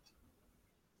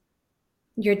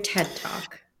your TED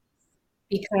Talk?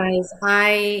 Because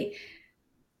I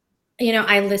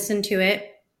listened to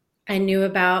it. I knew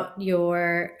about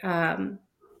your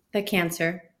the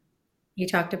cancer. You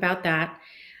talked about that.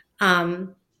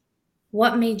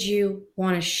 What made you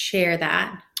want to share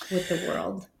that with the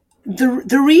world?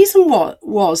 The reason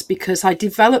was because I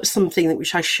developed something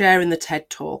which I share in the TED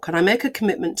Talk, and I make a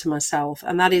commitment to myself,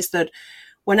 and that is that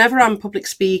whenever I'm public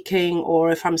speaking,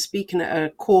 or if I'm speaking at a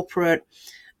corporate,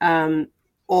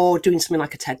 or doing something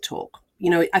like a TED Talk,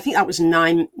 I think that was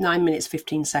 9 minutes,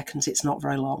 15 seconds. It's not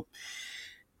very long.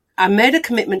 I made a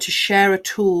commitment to share a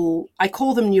tool. I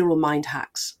call them neural mind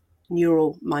hacks,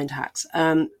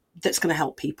 that's going to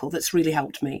help people, that's really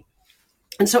helped me.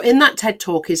 And so in that TED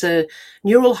Talk is a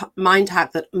neural mind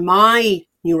hack that my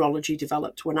neurology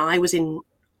developed when I was in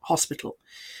hospital.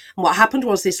 And what happened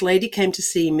was, this lady came to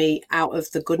see me out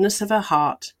of the goodness of her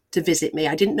heart to visit me.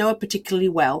 I didn't know her particularly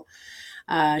well.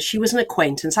 She was an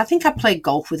acquaintance. I think I played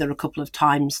golf with her a couple of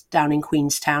times down in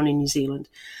Queenstown in New Zealand.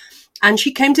 And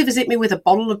she came to visit me with a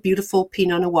bottle of beautiful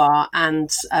Pinot Noir and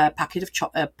a packet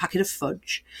of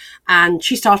fudge. And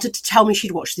she started to tell me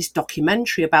she'd watched this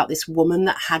documentary about this woman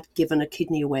that had given a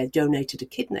kidney away, donated a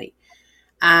kidney.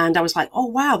 And I was like, oh,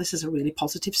 wow, this is a really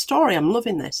positive story. I'm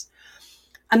loving this.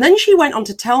 And then she went on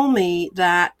to tell me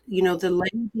that, the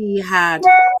lady had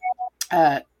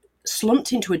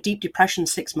slumped into a deep depression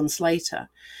 6 months later.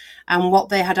 And what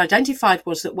they had identified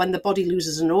was that when the body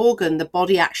loses an organ, the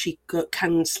body actually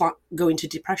can go into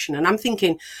depression. And I'm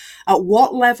thinking, at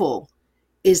what level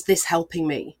is this helping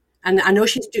me? And I know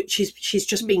she's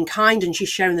just being kind and she's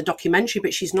sharing the documentary,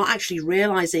 but she's not actually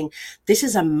realizing this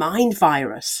is a mind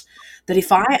virus, that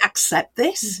if I accept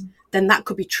this, then that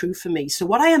could be true for me. So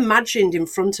what I imagined in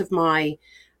front of my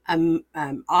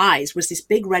eyes was this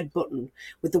big red button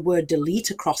with the word delete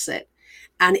across it.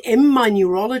 And in my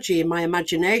neurology, in my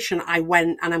imagination, I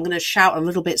went, and I'm going to shout a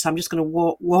little bit, so I'm just going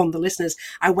to warn the listeners.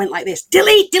 I went like this: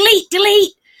 delete, delete,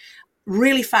 delete,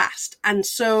 really fast. And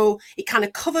so it kind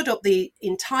of covered up the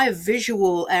entire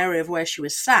visual area of where she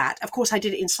was sat. Of course, I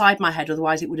did it inside my head.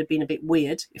 Otherwise, it would have been a bit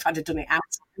weird if I'd have done it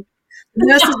outside. The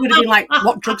nurses would have been like,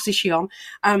 what drugs is she on?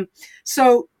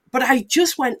 But I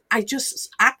just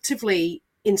actively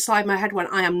inside my head went,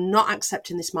 I am not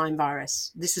accepting this mind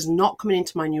virus. This is not coming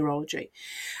into my neurology.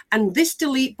 And this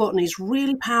delete button is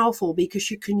really powerful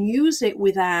because you can use it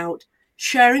without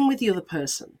sharing with the other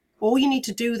person. All you need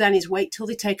to do then is wait till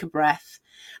they take a breath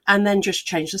and then just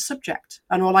change the subject.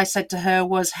 And all I said to her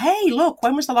was, hey, look,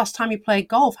 when was the last time you played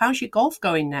golf? How's your golf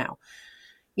going now?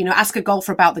 Ask a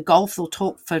golfer about the golf. They'll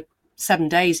talk for 7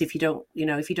 days if you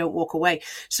don't walk away.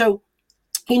 So,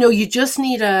 you just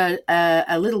need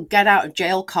a little get out of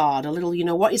jail card, a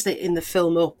little, what is it in the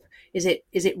film Up? Is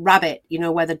it Rabbit,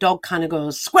 where the dog kind of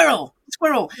goes, squirrel,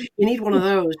 squirrel. You need one of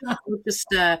those,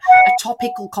 just a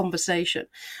topical conversation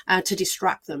to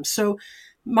distract them. So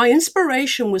my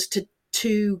inspiration was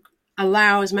to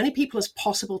allow as many people as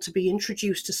possible to be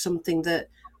introduced to something that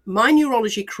my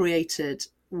neurology created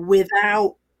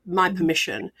without my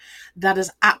permission, that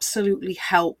has absolutely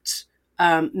helped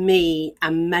me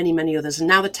and many, many others. And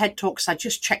now the TED Talks, I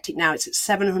just checked it now, it's at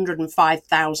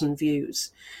 705,000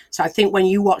 views. So I think when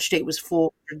you watched it, it was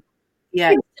 400.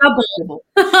 Yeah. Double.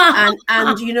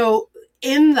 and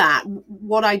in that,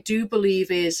 what I do believe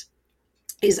is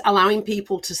allowing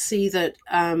people to see that,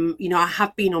 I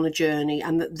have been on a journey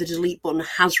and that the delete button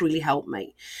has really helped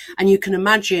me. And you can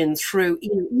imagine through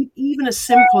even as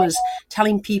simple as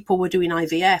telling people we're doing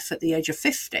IVF at the age of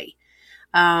 50.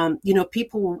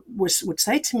 People would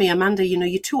say to me, Amanda,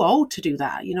 you're too old to do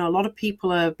that. A lot of people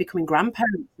are becoming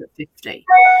grandparents at 50.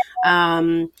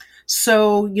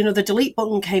 So, the delete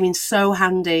button came in so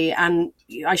handy. And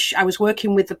I was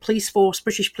working with the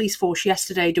British police force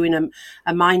yesterday, doing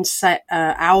a mindset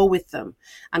hour with them.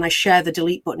 And I share the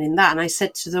delete button in that. And I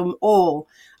said to them all,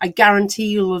 I guarantee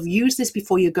you'll have used this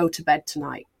before you go to bed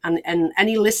tonight. And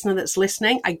any listener that's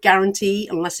listening, I guarantee,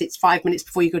 unless it's 5 minutes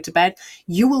before you go to bed,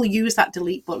 you will use that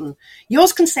delete button.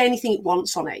 Yours can say anything it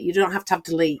wants on it. You don't have to have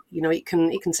delete. It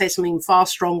can say something far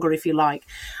stronger if you like.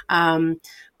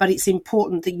 But it's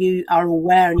important that you are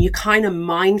aware and you're kind of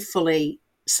mindfully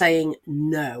saying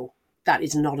no. that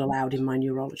is not allowed in my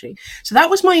neurology. So that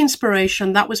was my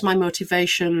inspiration. That was my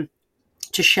motivation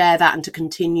to share that and to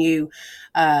continue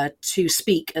to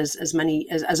speak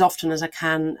as often as I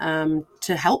can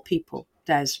to help people.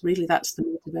 Des, really, that's the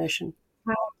motivation.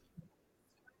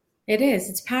 It is.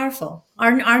 It's powerful.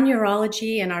 Our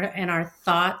neurology and our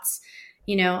thoughts,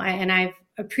 and I've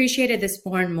appreciated this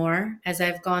more and more as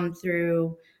I've gone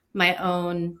through my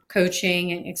own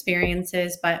coaching and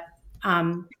experiences. But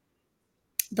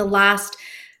the last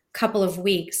couple of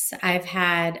weeks, I've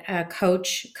had a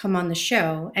coach come on the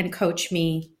show and coach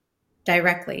me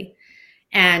directly.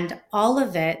 And all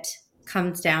of it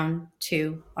comes down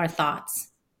to our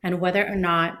thoughts and whether or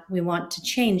not we want to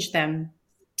change them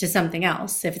to something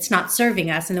else if it's not serving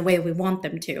us in the way we want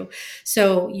them to.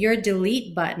 So your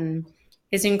delete button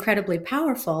is incredibly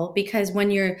powerful, because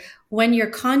when you're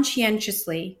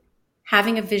conscientiously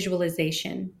having a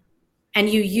visualization and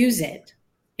you use it,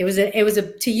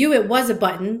 to you it was a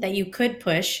button that you could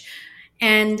push,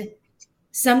 and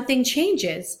something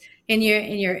changes in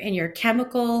your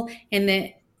chemical, in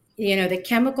the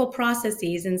chemical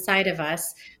processes inside of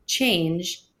us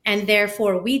change, and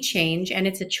therefore we change. And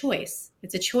it's a choice.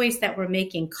 It's a choice that we're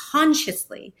making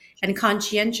consciously and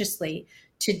conscientiously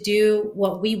to do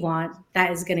what we want,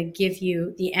 that is going to give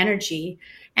you the energy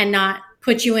and not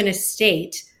put you in a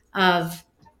state of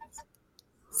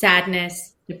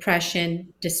sadness,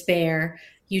 depression, despair.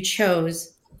 You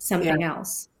chose something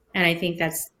else. And I think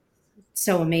that's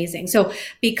so amazing. So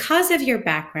because of your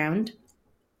background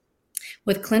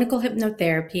with clinical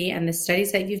hypnotherapy and the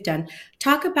studies that you've done,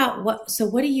 talk about what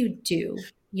do you do?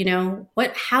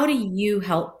 How do you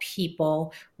help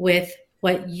people with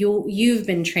what you've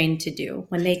been trained to do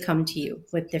when they come to you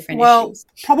with different issues?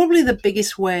 Probably the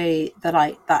biggest way that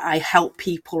I help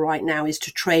people right now is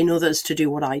to train others to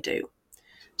do what I do.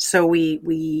 So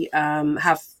we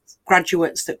have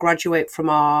graduates that graduate from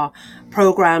our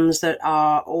programs that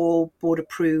are all board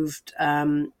approved,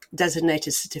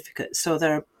 designated certificates. So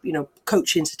they're,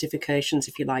 coaching certifications,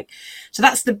 if you like. So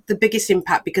that's the biggest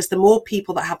impact, because the more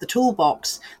people that have the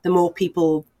toolbox, the more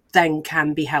people then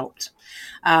can be helped.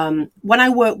 When I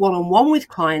work one-on-one with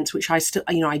clients, which I still,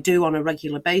 I do on a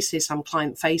regular basis, I'm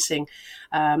client facing,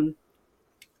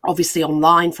 obviously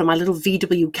online from my little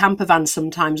VW camper van,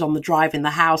 sometimes on the drive in the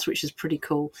house, which is pretty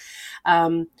cool.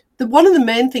 One of the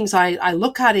main things I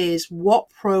look at is what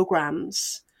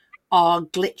programs are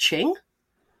glitching,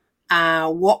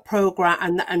 what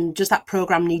program, and does that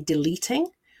program need deleting,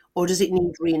 or does it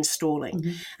need reinstalling?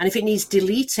 Mm-hmm. And if it needs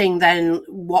deleting, then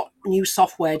what new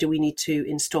software do we need to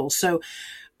install? So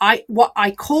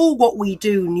what we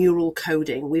do neural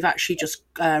coding. We've actually just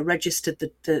registered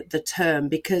the term,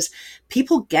 because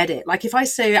people get it. Like if I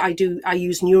say I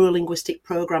use neuro-linguistic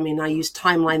programming, I use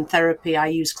timeline therapy, I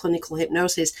use clinical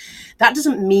hypnosis, that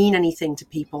doesn't mean anything to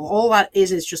people. All that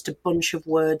is just a bunch of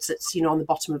words that's, on the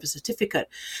bottom of a certificate.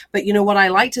 But what I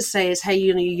like to say is, hey,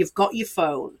 you've got your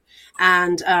phone,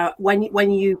 and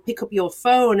when you pick up your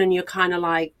phone and you're kind of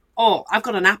like, oh, I've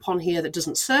got an app on here that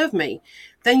doesn't serve me,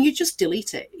 then you just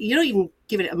delete it. You don't even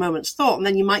give it a moment's thought. And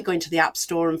then you might go into the App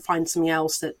Store and find something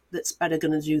else that's better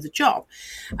going to do the job.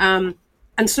 And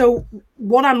so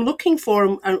what I'm looking for,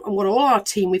 and what all our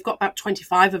team, we've got about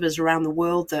 25 of us around the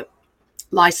world that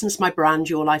license my brand,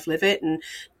 Your Life Live It, and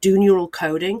do neural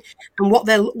coding. And what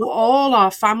all our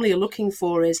family are looking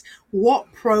for is, what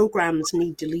programs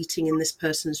need deleting in this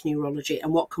person's neurology,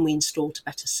 and what can we install to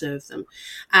better serve them?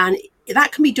 And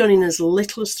that can be done in as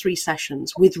little as 3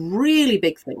 sessions with really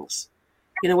big things.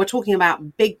 We're talking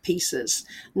about big pieces,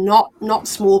 not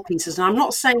small pieces. And I'm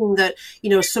not saying that,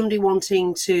 somebody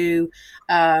wanting to,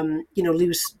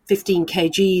 lose 15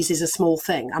 kgs is a small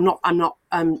thing.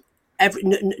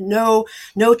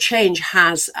 No change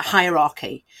has a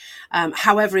hierarchy.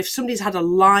 However, if somebody's had a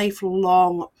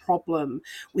lifelong problem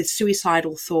with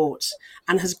suicidal thoughts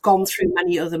and has gone through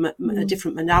many other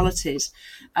different modalities,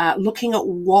 looking at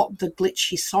what the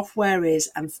glitchy software is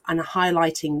and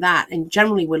highlighting that. And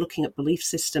generally, we're looking at belief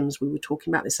systems. We were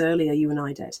talking about this earlier, you and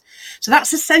I, Des. So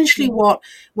that's essentially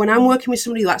when I'm working with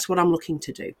somebody, that's what I'm looking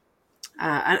to do.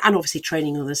 And obviously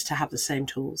training others to have the same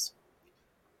tools.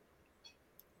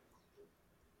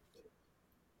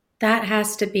 That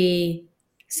has to be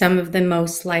some of the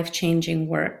most life-changing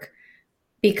work,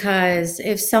 because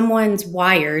if someone's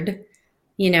wired,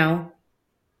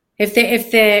 if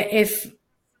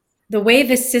the way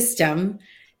the system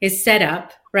is set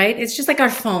up, right? It's just like our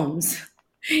phones.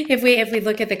 If we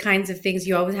look at the kinds of things,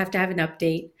 you always have to have an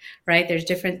update, right? There's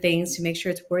different things to make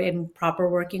sure it's in proper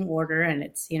working order, and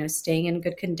it's, staying in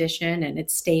good condition and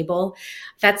it's stable.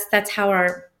 That's how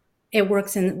it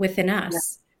works within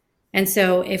us. And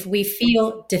so if we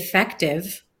feel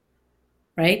defective,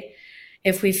 right?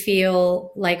 If we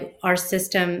feel like our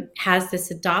system has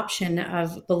this adoption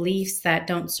of beliefs that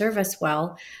don't serve us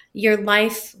well, your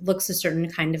life looks a certain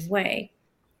kind of way.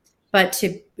 But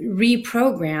to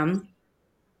reprogram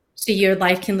so your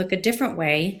life can look a different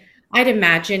way, I'd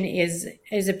imagine is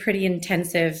a pretty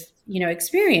intensive,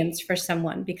 experience for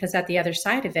someone, because at the other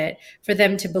side of it, for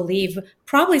them to believe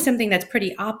probably something that's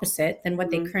pretty opposite than what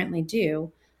they currently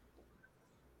do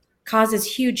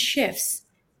causes huge shifts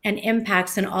and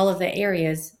impacts in all of the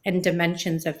areas and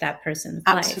dimensions of that person's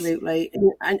life. Absolutely.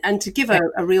 And to give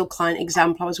a real client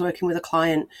example, I was working with a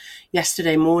client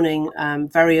yesterday morning,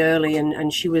 very early,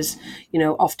 and she was,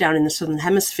 off down in the Southern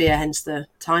Hemisphere, hence the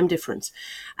time difference.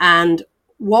 And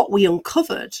what we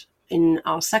uncovered in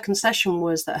our second session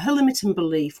was that her limiting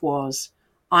belief was,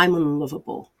 I'm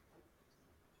unlovable.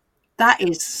 That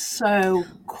is so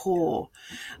core.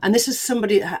 And this is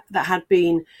somebody that had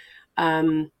been,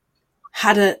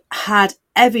 had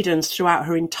evidence throughout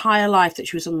her entire life that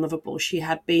she was unlovable. She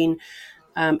had been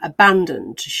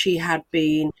abandoned. She had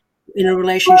been in a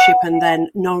relationship and then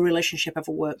no relationship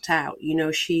ever worked out.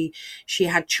 She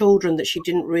had children that she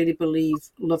didn't really believe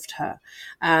loved her.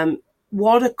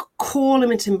 What a core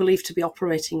limiting belief to be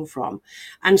operating from.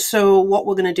 And so what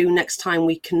we're going to do next time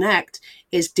we connect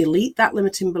is delete that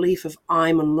limiting belief of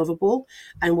I'm unlovable.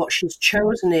 And what she's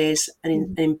chosen is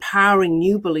an empowering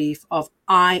new belief of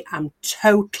I am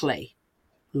totally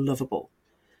lovable.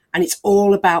 And it's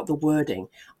all about the wording.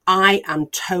 I am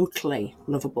totally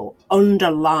lovable.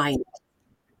 Underline.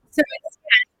 So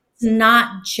it's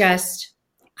not just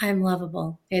I'm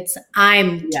lovable. It's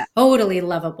I'm totally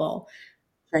lovable.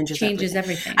 Changes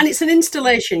everything. And it's an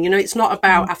installation, it's not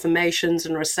about affirmations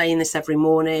and we're saying this every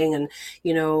morning. And,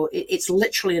 it's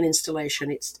literally an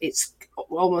installation. It's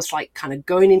almost like kind of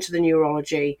going into the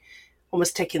neurology,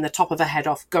 almost taking the top of her head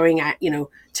off, going at,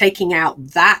 taking out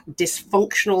that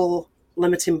dysfunctional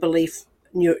limiting belief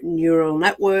neural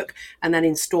network and then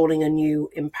installing a new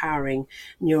empowering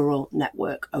neural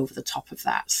network over the top of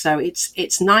that. So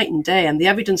it's night and day, and the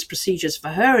evidence procedures for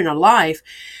her in her life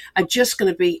are just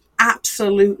going to be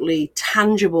absolutely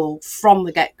tangible from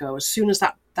the get-go. As soon as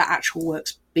that actual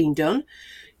work's being done,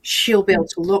 she'll be able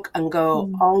to look and go,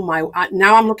 oh my,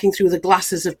 now I'm looking through the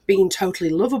glasses of being totally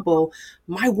lovable.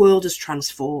 My world has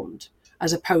transformed,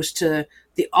 as opposed to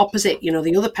the opposite,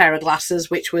 the other pair of glasses,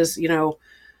 which was,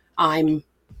 I'm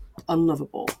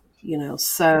unlovable,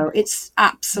 so it's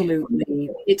absolutely,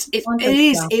 it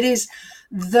is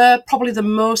probably the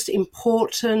most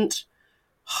important,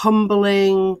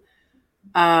 humbling,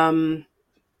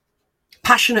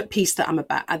 passionate piece that I'm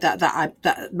about,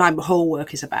 that my whole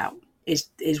work is about,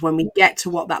 is when we get to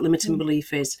what that limiting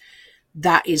belief is.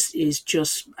 That is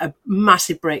just a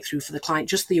massive breakthrough for the client,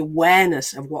 just the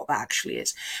awareness of what that actually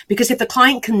is. Because if the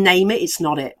client can name it, it's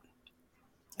not it.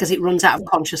 Because it runs out of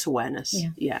conscious awareness.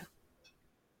 Yeah.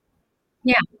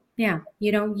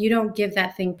 You don't give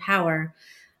that thing power.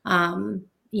 When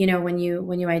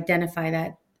you identify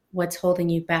that, what's holding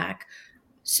you back.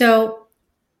 So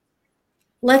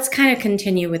let's kind of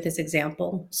continue with this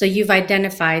example. So you've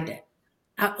identified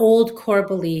an old core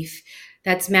belief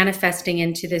that's manifesting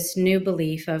into this new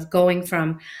belief of going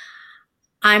from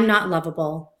I'm not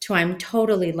lovable to I'm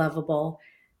totally lovable.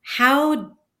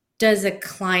 How does a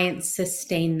client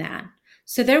sustain that?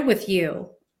 So they're with you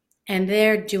and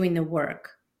they're doing the work.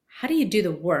 How do you do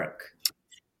the work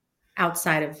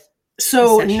outside of?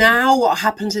 So now what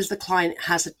happens is the client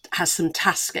has some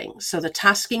tasking. So the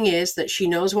tasking is that she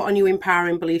knows what a new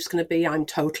empowering belief is going to be. I'm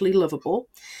totally lovable.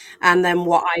 And then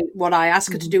what I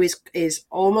ask her to do is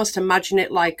almost imagine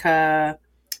it like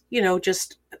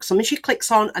just something she clicks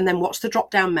on, and then what's the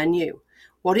drop down menu?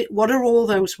 What are all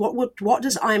those? What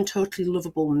does I am totally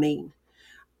lovable mean?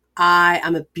 I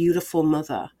am a beautiful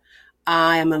mother.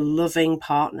 I am a loving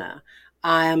partner.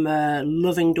 I am a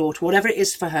loving daughter, whatever it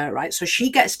is for her, right? So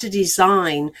she gets to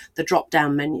design the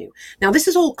drop-down menu. Now, this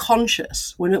is all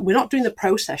conscious. We're not doing the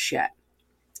process yet.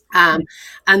 And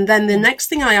then the next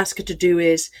thing I ask her to do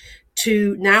is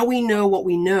now we know what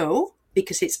we know,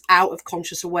 because it's out of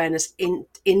conscious awareness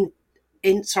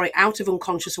out of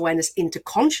unconscious awareness into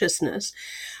consciousness.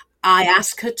 I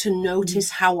ask her to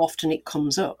notice how often it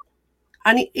comes up.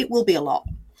 And it will be a lot.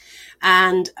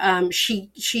 And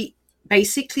she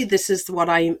basically, this is what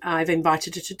I've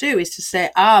invited her to do, is to say,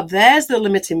 there's the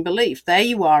limiting belief. There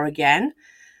you are again.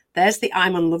 There's the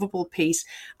I'm unlovable piece.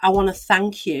 I want to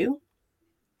thank you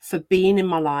for being in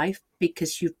my life,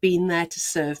 because you've been there to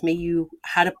serve me. You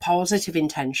had a positive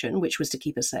intention, which was to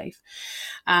keep her safe.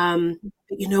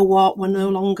 but you know what? We're no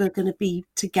longer going to be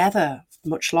together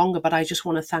much longer, but I just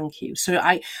want to thank you. So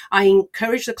I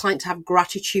encourage the client to have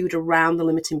gratitude around the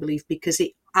limiting belief, because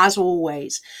it, as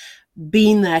always,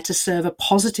 been there to serve a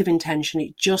positive intention.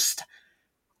 It just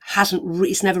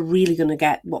it's never really going to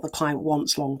get what the client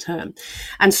wants long term.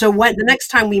 And so when the next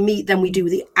time we meet, then we do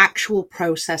the actual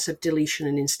process of deletion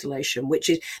and installation, which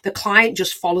is the client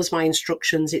just follows my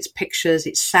instructions. It's pictures,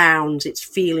 it's sounds, it's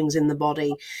feelings in the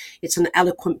body. It's an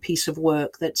eloquent piece of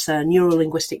work that's a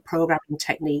neuro-linguistic programming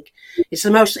technique. It's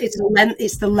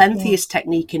the lengthiest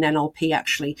technique in NLP,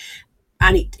 actually.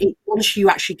 And it once you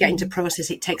actually get into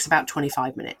process, it takes about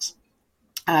 25 minutes.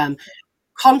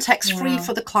 Context free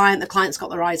for the client. The client's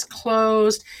got their eyes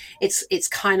closed. It's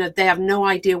kind of, they have no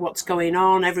idea what's going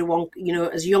on. Everyone,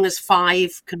 as young as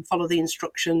 5 can follow the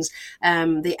instructions.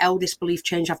 The eldest belief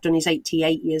change I've done is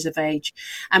 88 years of age.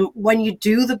 And when you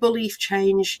do the belief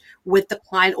change with the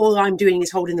client, all I'm doing is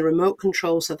holding the remote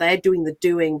control. So they're doing the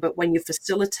doing. But when you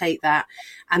facilitate that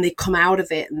and they come out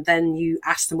of it, and then you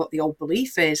ask them what the old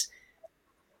belief is,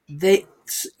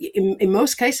 in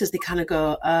most cases, they kind of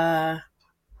go,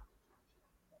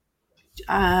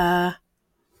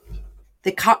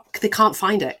 they can't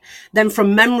find it. Then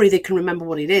from memory they can remember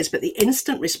what it is, but the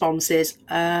instant response is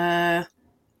they're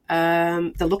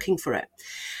looking for it.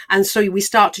 And so we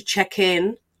start to check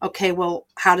in. Okay, well,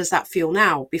 how does that feel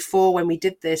now? Before, when we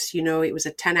did this, it was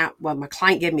a 10 out. Well, my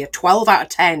client gave me a 12 out of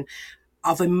 10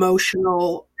 of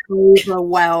emotional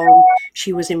overwhelm.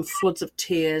 She was in floods of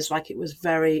tears, like it was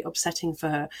very upsetting for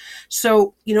her.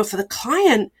 So, for the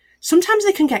client, sometimes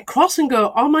they can get cross and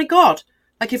go, oh my God,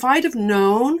 like if I'd have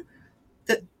known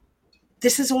that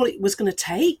this is all it was going to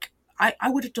take, I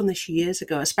would have done this years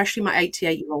ago, especially my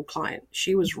 88-year-old client.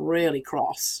 She was really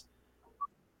cross.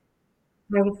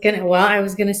 I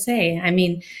was going to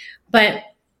say, but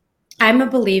I'm a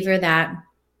believer that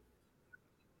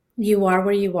you are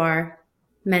where you are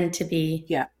meant to be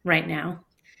right now.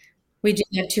 We do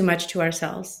have too much to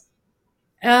ourselves.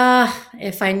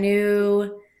 If I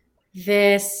knew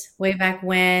this way back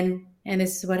when, and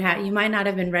this is what happened, you might not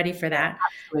have been ready for that.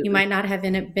 Absolutely. You might not have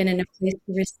been in a place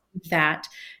to receive that,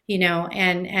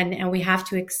 and we have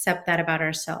to accept that about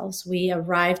ourselves. We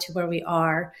arrive to where we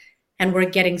are, and we're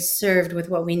getting served with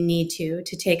what we need to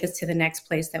take us to the next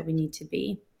place that we need to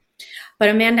be. But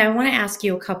Amanda, I want to ask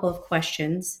you a couple of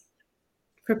questions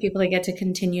for people to get to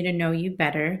continue to know you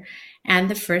better. And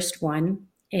the first one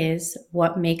is,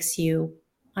 what makes you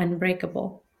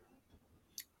unbreakable?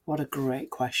 What a great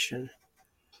question.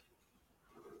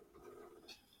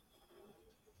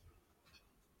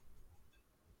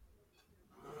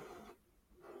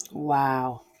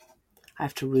 Wow. I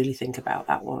have to really think about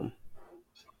that one.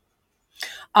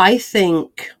 I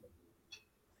think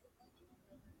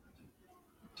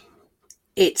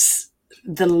it's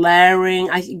the layering.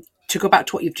 To go back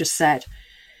to what you've just said,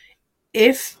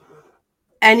 if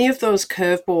any of those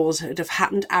curveballs had have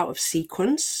happened out of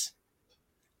sequence,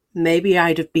 maybe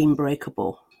I'd have been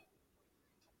breakable.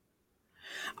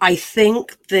 I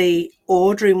think the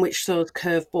order in which those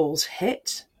curveballs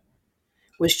hit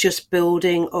was just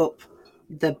building up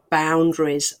the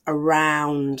boundaries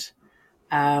around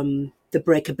the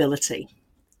breakability.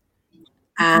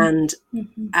 And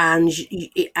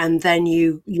and then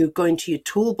you go into your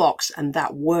toolbox, and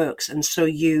that works. And so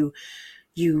you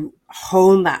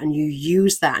hone that, and you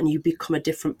use that, and you become a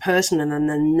different person. And then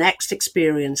the next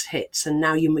experience hits, and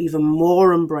now you're even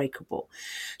more unbreakable.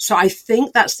 So I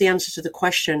think that's the answer to the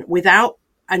question.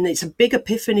 And it's a big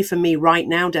epiphany for me right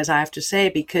now, Des, I have to say,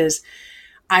 because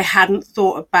I hadn't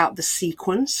thought about the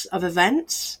sequence of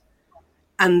events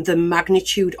and the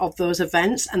magnitude of those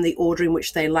events and the order in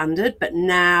which they landed. But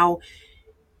now,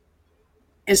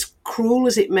 as cruel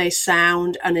as it may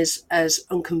sound, and as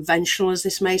unconventional as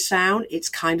this may sound, it's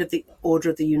kind of the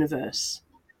order of the universe.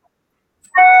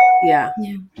 Yeah.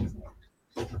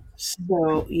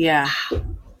 So, yeah.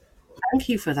 Thank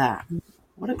you for that.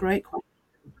 What a great question.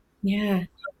 Yeah,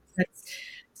 that's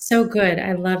so good.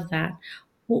 I love that.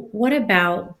 What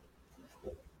about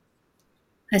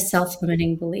a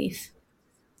self-limiting belief?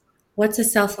 What's a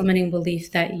self-limiting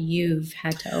belief that you've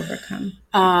had to overcome?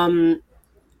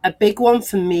 A big one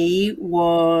for me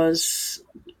was,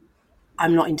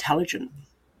 I'm not intelligent.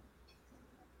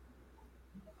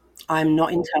 I'm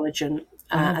not intelligent.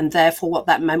 And therefore what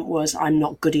that meant was, I'm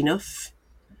not good enough.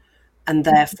 And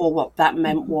therefore what that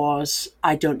meant was,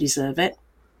 I don't deserve it.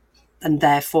 And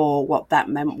therefore what that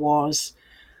meant was,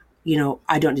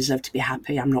 I don't deserve to be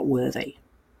happy. I'm not worthy.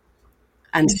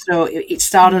 And so it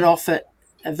started off at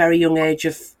a very young age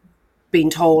of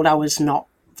being told I was not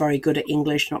very good at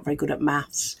English, not very good at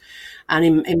maths. And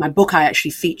in my book, I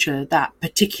actually feature that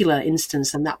particular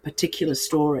instance and that particular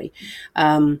story.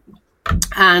 And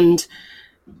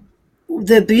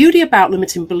the beauty about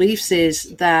limiting beliefs is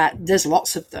that there's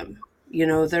lots of them. You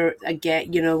know, there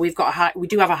again, you know, we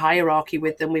do have a hierarchy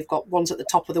with them. We've got ones at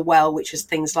the top of the well, which is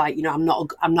things like, you know, I'm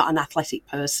not an athletic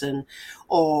person,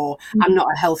 or I'm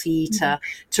not a healthy eater,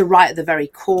 to right at the very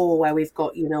core, where we've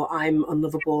got, you know, I'm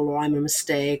unlovable, or I'm a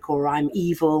mistake, or I'm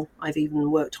evil. I've even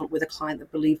worked with a client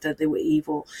that believed that they were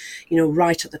evil, you know,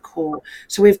 right at the core.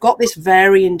 So we've got this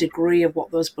varying degree of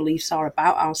what those beliefs are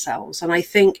about ourselves. And I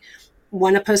think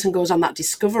when a person goes on that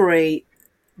discovery,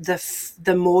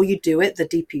 the more you do it, the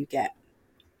deeper you get.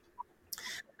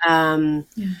 And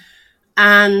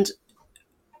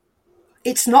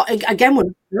it's not, again,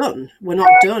 we're not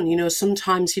done. You know,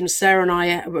 sometimes, you know, Sarah and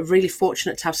I are really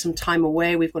fortunate to have some time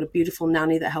away. We've got a beautiful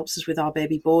nanny that helps us with our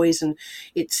baby boys, and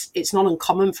it's not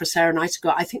uncommon for Sarah and I to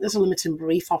go, I think there's a limiting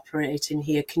belief operating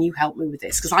here. Can you help me with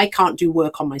this? Because I can't do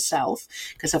work on myself,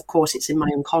 because of course it's in my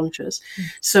unconscious.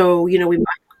 So, you know, we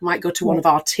might go to one of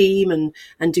our team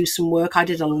and do some work. I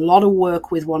did a lot of work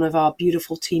with one of our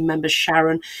beautiful team members,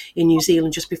 Sharon, in New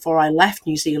Zealand just before I left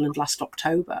New Zealand last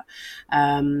October,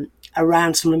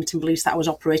 around some limiting beliefs that I was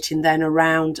operating then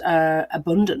around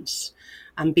abundance,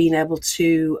 and being able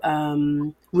to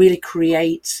really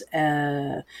create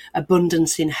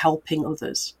abundance in helping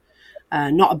others,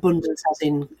 not abundance as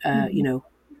in, you know,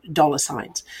 dollar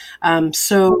signs.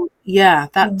 So yeah,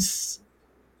 that's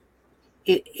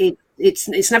it.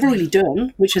 It's never really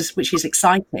done, which is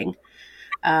exciting,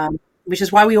 which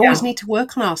is why we always need to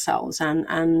work on ourselves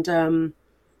and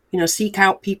you know, seek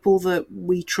out people that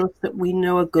we trust, that we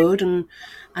know are good, and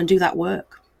do that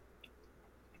work.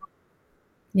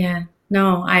 Yeah,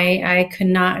 no, I could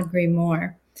not agree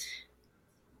more.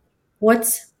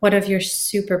 What's one of your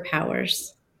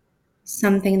superpowers?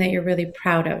 Something that you're really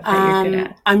proud of that you're good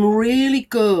at? I'm really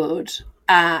good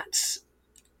at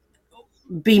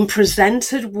being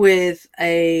presented with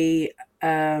a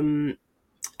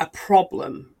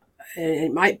problem.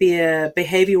 It might be a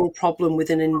behavioral problem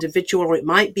within an individual, or it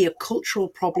might be a cultural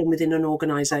problem within an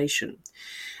organization,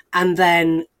 and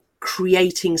then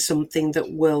creating something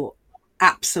that will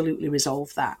absolutely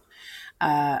resolve that.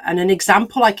 And an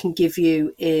example I can give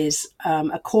you is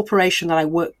a corporation that I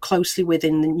work closely with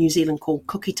in New Zealand called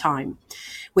Cookie Time,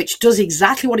 which does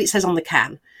exactly what it says on the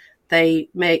can. They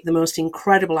make the most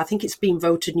incredible, I think it's been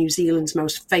voted New Zealand's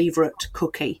most favourite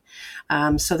cookie.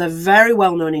 So they're very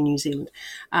well known in New Zealand.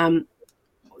 The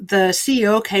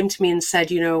CEO came to me and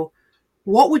said, you know,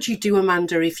 what would you do,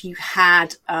 Amanda, if you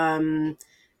had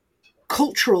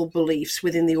cultural beliefs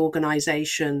within the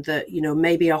organization that, you know,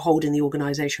 maybe are holding the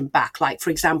organization back? Like, for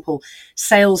example,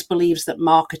 sales believes that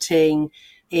marketing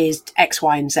is X,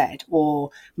 Y, and Z,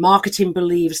 or marketing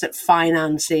believes that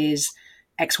finance is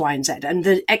X, Y, and Z. And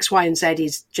the X, Y, and Z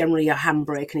is generally a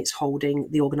handbrake, and it's holding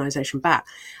the organization back.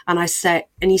 And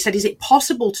he said, is it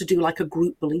possible to do like a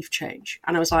group belief change?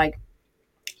 And I was like,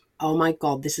 oh my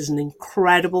God, this is an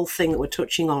incredible thing that we're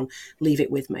touching on. Leave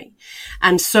it with me.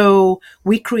 And so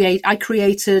I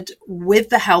created, with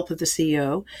the help of the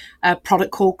CEO, a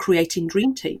product called Creating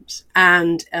Dream Teams.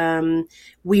 And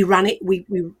we ran it,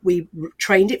 we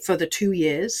trained it for the 2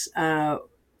 years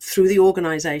through the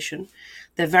organization.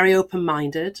 They're very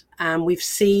open-minded, and we've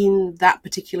seen that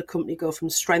particular company go from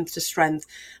strength to strength,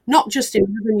 not just in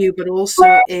revenue, but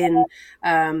also in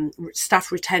staff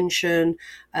retention,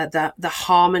 the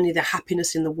harmony, the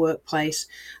happiness in the workplace.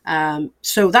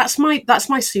 So that's my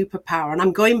superpower, and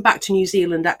I'm going back to New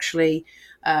Zealand actually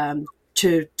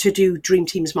to do Dream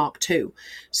Teams Mark II.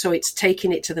 So it's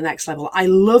taking it to the next level. I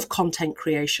love content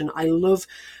creation. I love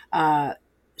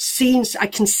scenes. I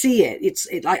can see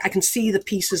it. I can see the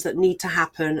pieces that need to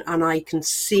happen, and I can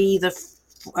see the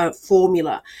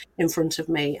formula in front of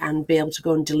me, and be able to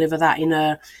go and deliver that in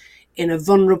a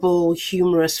vulnerable,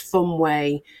 humorous, fun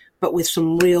way, but with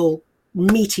some real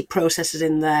meaty processes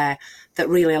in there that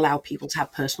really allow people to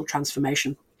have personal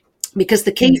transformation. Because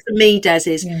the key for me, Des,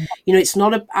 is, you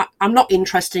know, I'm not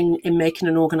interested in making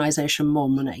an organization more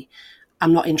money.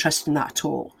 I'm not interested in that at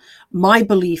all. My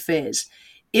belief is,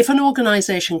 if an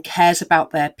organization cares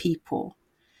about their people,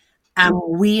 and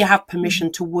we have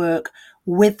permission to work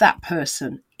with that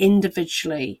person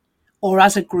individually or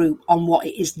as a group on what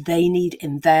it is they need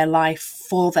in their life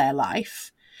for their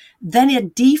life, then a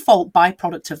default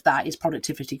byproduct of that is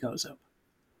productivity goes up.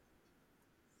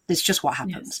 It's just what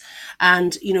happens. Yes.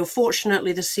 And, you know,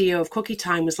 fortunately, the CEO of Cookie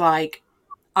Time was like,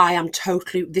 I am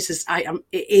totally,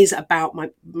 it is about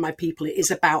my people. It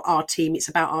is about our team. It's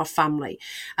about our family,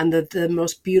 and the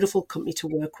most beautiful company to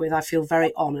work with. I feel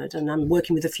very honored, and I'm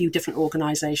working with a few different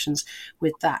organizations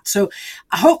with that. So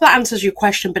I hope that answers your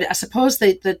question, but I suppose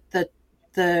the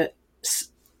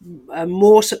a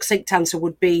more succinct answer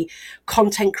would be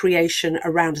content creation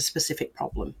around a specific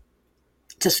problem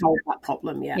to solve that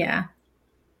problem. Yeah. Yeah.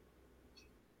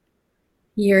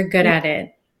 You're good at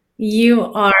it. You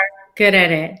are good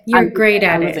at it. You're great I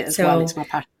at love it it. as well. It's So my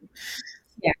passion.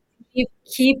 yeah,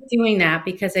 keep doing that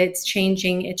because it's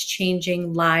changing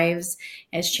lives,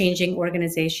 it's changing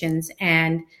organizations,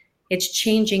 and it's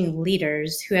changing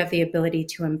leaders who have the ability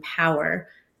to empower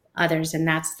others. And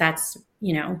that's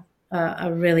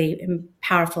a really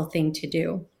powerful thing to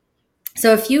do.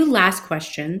 So a few last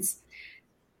questions.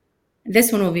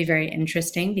 This one will be very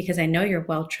interesting because I know you're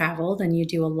well traveled and you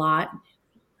do a lot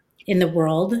in the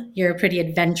world. You're a pretty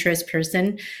adventurous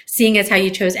person, seeing as how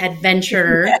you chose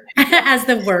adventurer as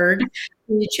the word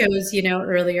you chose,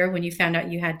 earlier when you found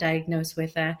out you had diagnosed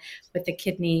with the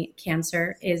kidney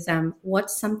cancer. Is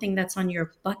what's something that's on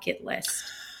your bucket list?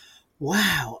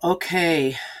 Wow.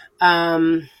 Okay.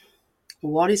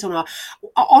 What is on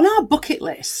our bucket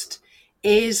list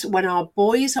is when our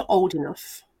boys are old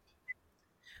enough,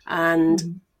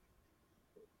 and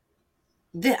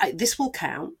this will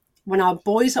count. When our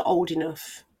boys are old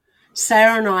enough,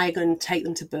 Sarah and I are going to take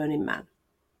them to Burning Man.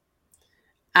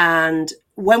 And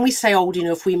when we say old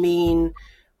enough, we mean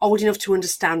old enough to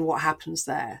understand what happens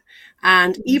there.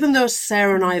 And even though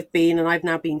Sarah and I have been, and I've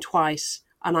now been twice,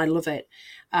 and I love it,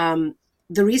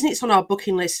 the reason it's on our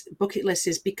bucket list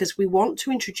is because we want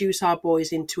to introduce our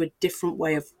boys into a different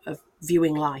way of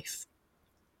viewing life,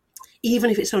 even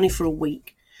if it's only for a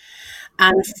week.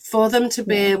 And for them to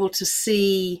be able to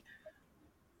see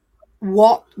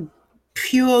what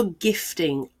pure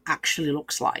gifting actually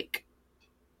looks like,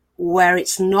 where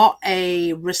it's not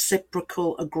a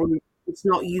reciprocal agreement. It's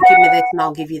not you give me this and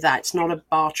I'll give you that. It's not a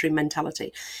bartering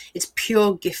mentality. It's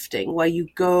pure gifting where you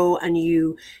go and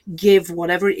you give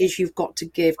whatever it is you've got to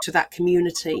give to that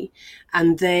community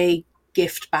and they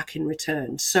gift back in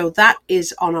return. So that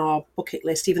is on our bucket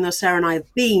list. Even though Sarah and I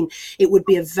have been, it will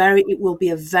be a very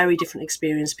different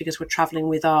experience because we're traveling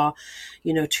with our,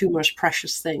 two most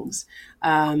precious things.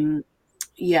 So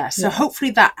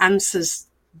hopefully that answers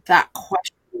that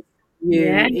question.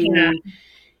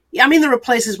 I mean, there are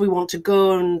places we want to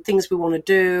go and things we want to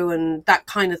do and that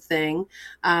kind of thing.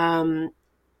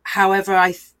 However,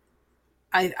 I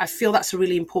feel that's a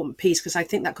really important piece because I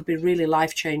think that could be really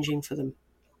life-changing for them.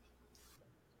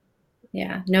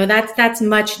 Yeah, no, that's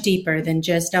much deeper than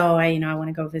just, I want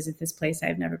to go visit this place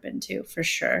I've never been to, for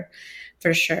sure.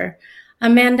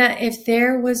 Amanda, if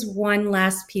there was one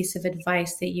last piece of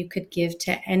advice that you could give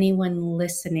to anyone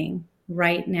listening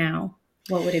right now,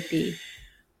 what would it be?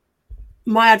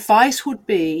 My advice would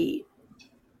be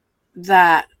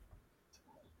that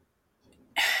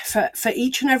for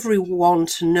each and every one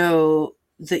to know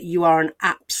that you are an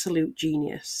absolute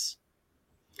genius.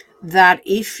 That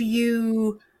if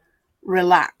you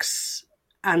relax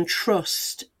and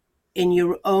trust in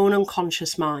your own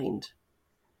unconscious mind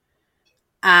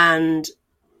and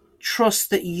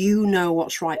trust that you know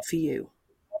what's right for you,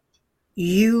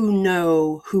 you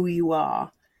know who you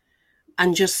are,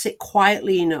 and just sit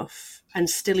quietly enough and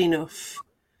still enough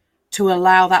to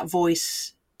allow that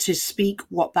voice to speak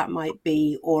what that might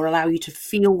be, or allow you to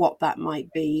feel what that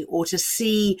might be, or to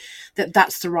see that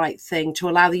that's the right thing, to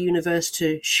allow the universe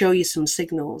to show you some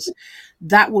signals.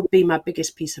 That would be my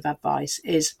biggest piece of advice,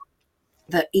 is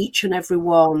that each and every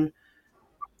one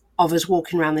of us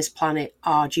walking around this planet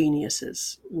are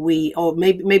geniuses. Or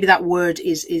maybe that word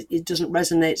it doesn't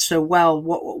resonate so well.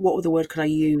 What other word could I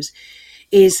use?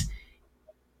 Is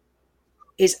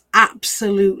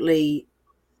absolutely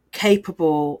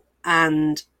capable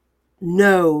and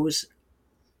knows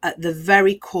at the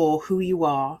very core who you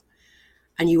are,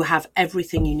 and you have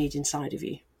everything you need inside of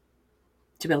you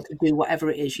to be able to do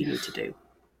whatever it is you need to do.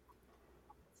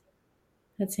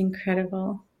 That's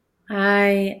incredible.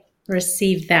 I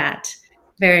received that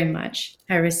very much.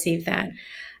 I received that.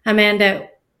 Amanda,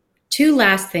 two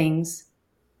last things.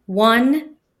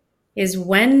 One is,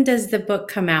 when does the book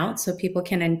come out so people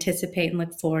can anticipate and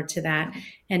look forward to that?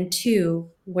 And two,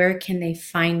 where can they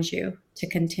find you to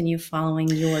continue following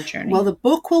your journey? Well, the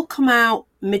book will come out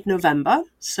mid-November,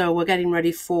 so we're getting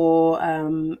ready for a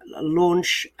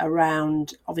launch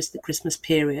around, obviously, the Christmas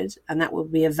period, and that will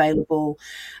be available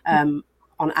on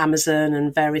Amazon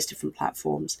and various different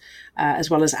platforms, as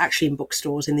well as actually in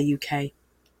bookstores in the UK.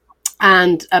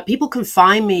 And people can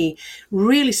find me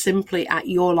really simply at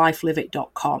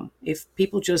yourlifeliveit.com. If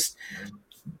people just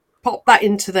pop that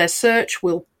into their search,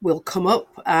 will come up,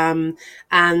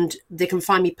 and they can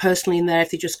find me personally in there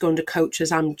if they just go under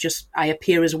coaches. I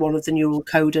appear as one of the neural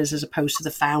coders as opposed to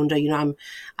the founder.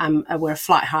 We're a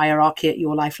flat hierarchy at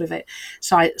Your Life Live It.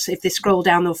 So if they scroll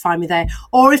down, they'll find me there.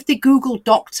 Or if they Google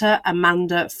Dr.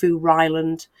 Amanda Fu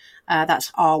Ryland,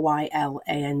 that's Ryland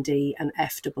and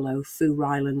FOO, Fu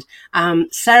Ryland.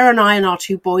 Sarah and I and our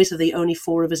 2 boys are the only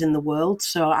 4 of us in the world,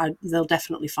 so they'll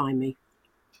definitely find me.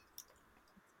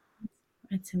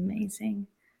 That's amazing.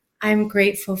 I'm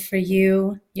grateful for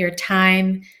you, your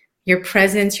time, your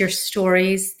presence, your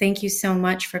stories. Thank you so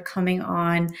much for coming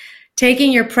on,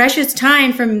 taking your precious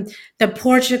time from the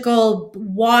Portugal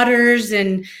waters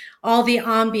and all the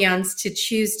ambiance to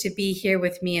choose to be here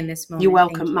with me in this moment. You're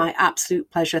welcome. My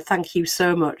absolute pleasure. Thank you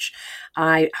so much.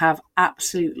 I have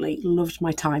absolutely loved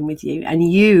my time with you, and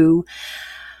you,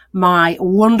 my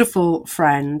wonderful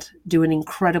friend, do an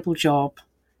incredible job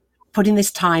putting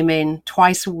this time in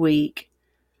twice a week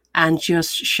and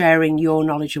just sharing your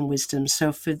knowledge and wisdom.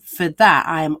 So for that,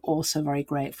 I am also very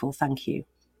grateful. Thank you.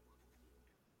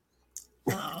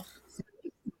 Oh,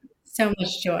 so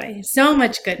much joy, so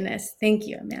much goodness. Thank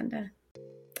you, Amanda.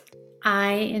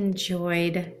 I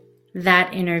enjoyed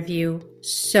that interview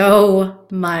so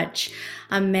much.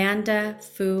 Amanda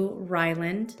Fu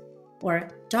Ryland, or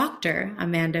Dr.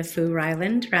 Amanda Fu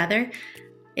Ryland, rather,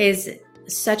 is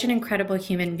such an incredible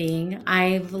human being.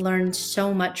 I've learned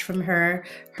so much from her.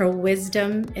 Her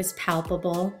wisdom is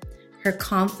palpable. Her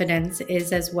confidence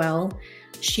is as well.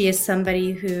 She is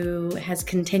somebody who has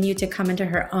continued to come into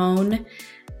her own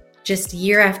just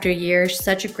year after year.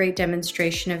 Such a great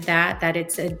demonstration of that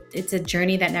it's a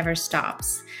journey that never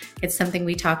stops. It's something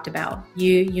we talked about.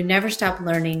 You never stop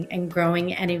learning and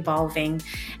growing and evolving.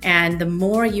 And the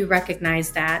more you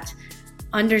recognize that,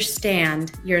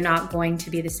 understand you're not going to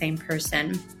be the same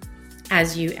person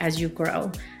as you grow.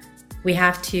 We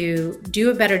have to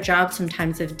do a better job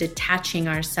sometimes of detaching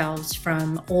ourselves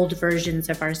from old versions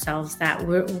of ourselves that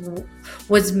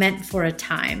was meant for a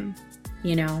time,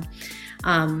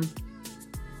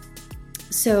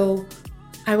 So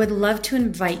I would love to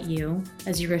invite you,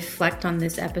 as you reflect on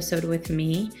this episode with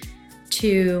me,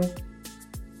 to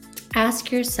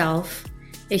ask yourself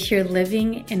if you're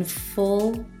living in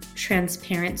full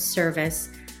transparent service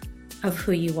of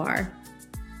who you are.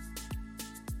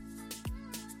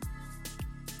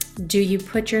 Do you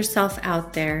put yourself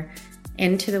out there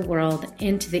into the world,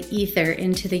 into the ether,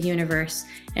 into the universe,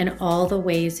 in all the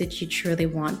ways that you truly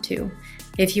want to?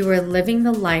 If you were living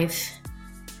the life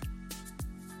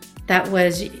that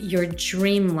was your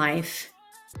dream life,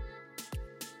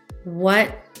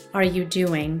 what are you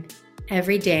doing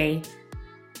every day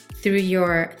through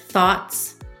your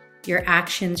thoughts, your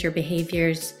actions, your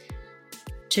behaviors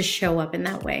to show up in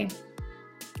that way?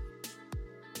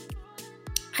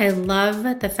 I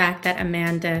love the fact that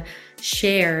Amanda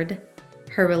shared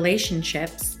her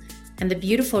relationships and the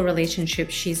beautiful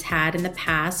relationships she's had in the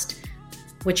past,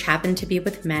 which happened to be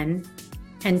with men,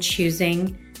 and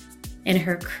choosing in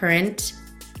her current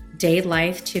day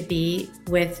life to be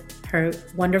with her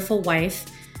wonderful wife,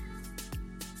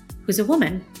 who's a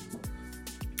woman.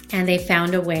 And they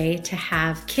found a way to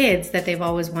have kids that they've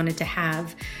always wanted to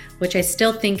have, which I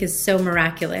still think is so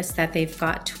miraculous that they've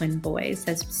got twin boys.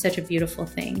 That's such a beautiful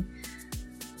thing.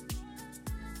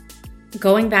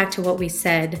 Going back to what we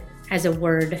said as a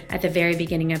word at the very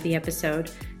beginning of the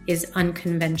episode is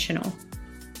unconventional.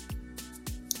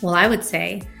 Well, I would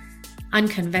say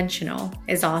unconventional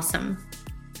is awesome.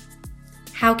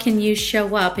 How can you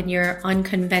show up in your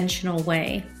unconventional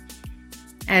way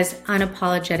as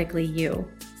unapologetically you?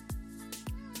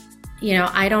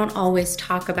 I don't always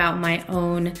talk about my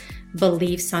own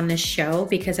beliefs on this show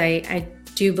because I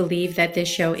do believe that this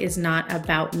show is not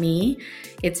about me.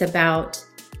 It's about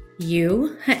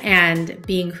you and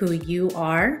being who you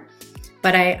are.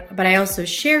 But I also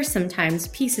share sometimes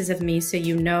pieces of me so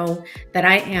you know that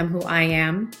I am who I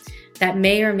am. That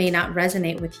may or may not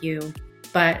resonate with you.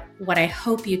 But what I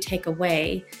hope you take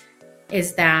away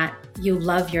is that you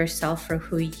love yourself for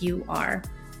who you are.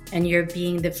 And you're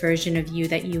being the version of you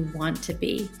that you want to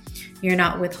be. You're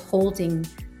not withholding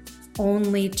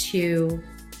only to,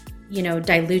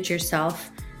 dilute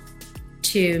yourself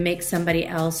to make somebody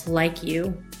else like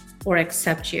you or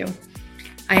accept you.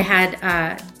 I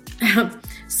had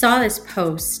saw this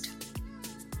post,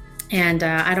 and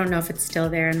I don't know if it's still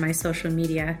there in my social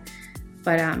media,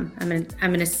 but I'm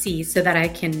gonna see so that I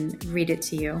can read it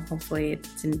to you. Hopefully,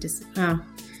 it's in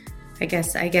I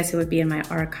guess it would be in my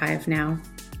archive now.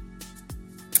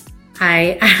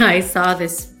 I saw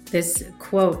this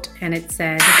quote, and it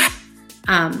said,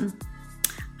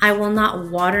 I will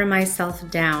not water myself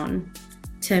down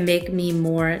to to make me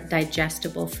more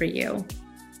digestible for you.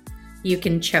 You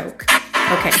can choke.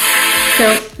 Okay.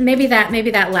 So maybe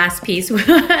that last piece,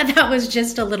 that was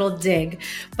just a little dig,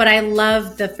 but I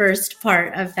love the first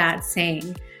part of that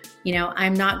saying,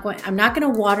 I'm not going to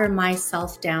water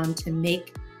myself down to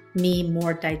make me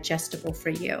more digestible for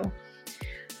you.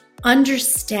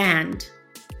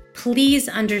 Please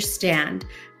understand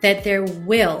that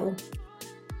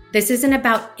this isn't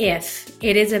about if,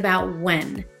 it is about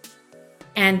when.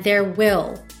 And there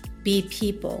will be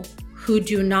people who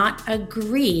do not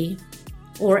agree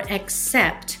or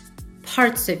accept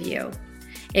parts of you.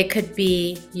 It could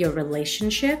be your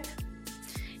relationship.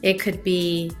 It could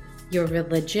be your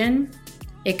religion.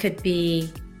 It could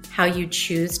be how you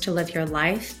choose to live your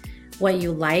life, what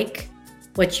you like,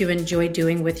 what you enjoy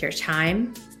doing with your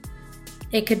time.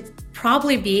 It could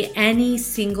probably be any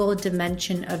single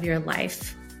dimension of your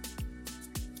life.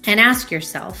 And ask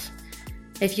yourself,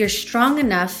 if you're strong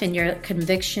enough in your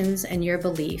convictions and your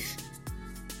belief,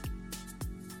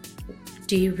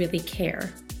 do you really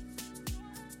care?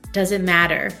 Does it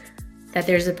matter that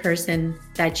there's a person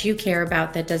that you care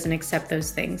about that doesn't accept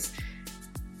those things?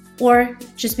 Or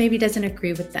just maybe doesn't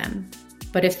agree with them.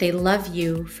 But if they love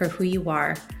you for who you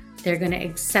are, they're going to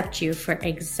accept you for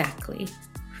exactly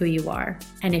who you are.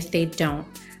 And if they don't,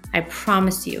 I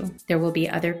promise you there will be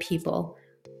other people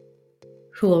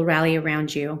who will rally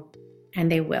around you,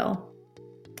 and they will.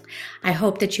 I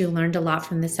hope that you learned a lot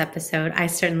from this episode. I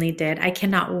certainly did. I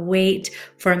cannot wait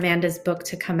for Amanda's book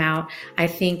to come out. I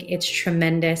think it's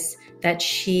tremendous that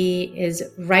she is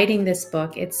writing this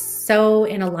book. It's so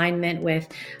in alignment with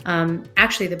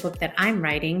actually the book that I'm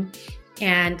writing.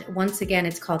 And once again,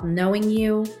 it's called Knowing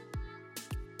You,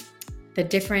 the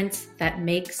difference that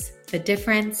makes the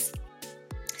difference.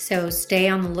 So stay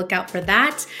on the lookout for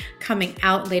that, coming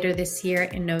out later this year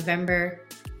in November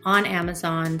on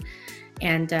Amazon,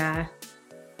 and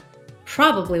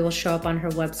probably will show up on her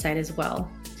website as well.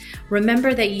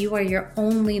 Remember that you are your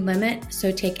only limit,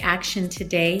 so take action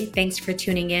today. Thanks for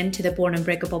tuning in to the Born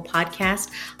Unbreakable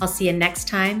podcast. I'll see you next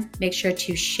time. Make sure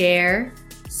to share,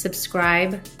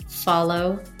 subscribe,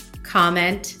 follow,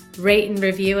 comment, rate and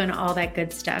review, and all that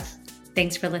good stuff.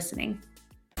 Thanks for listening.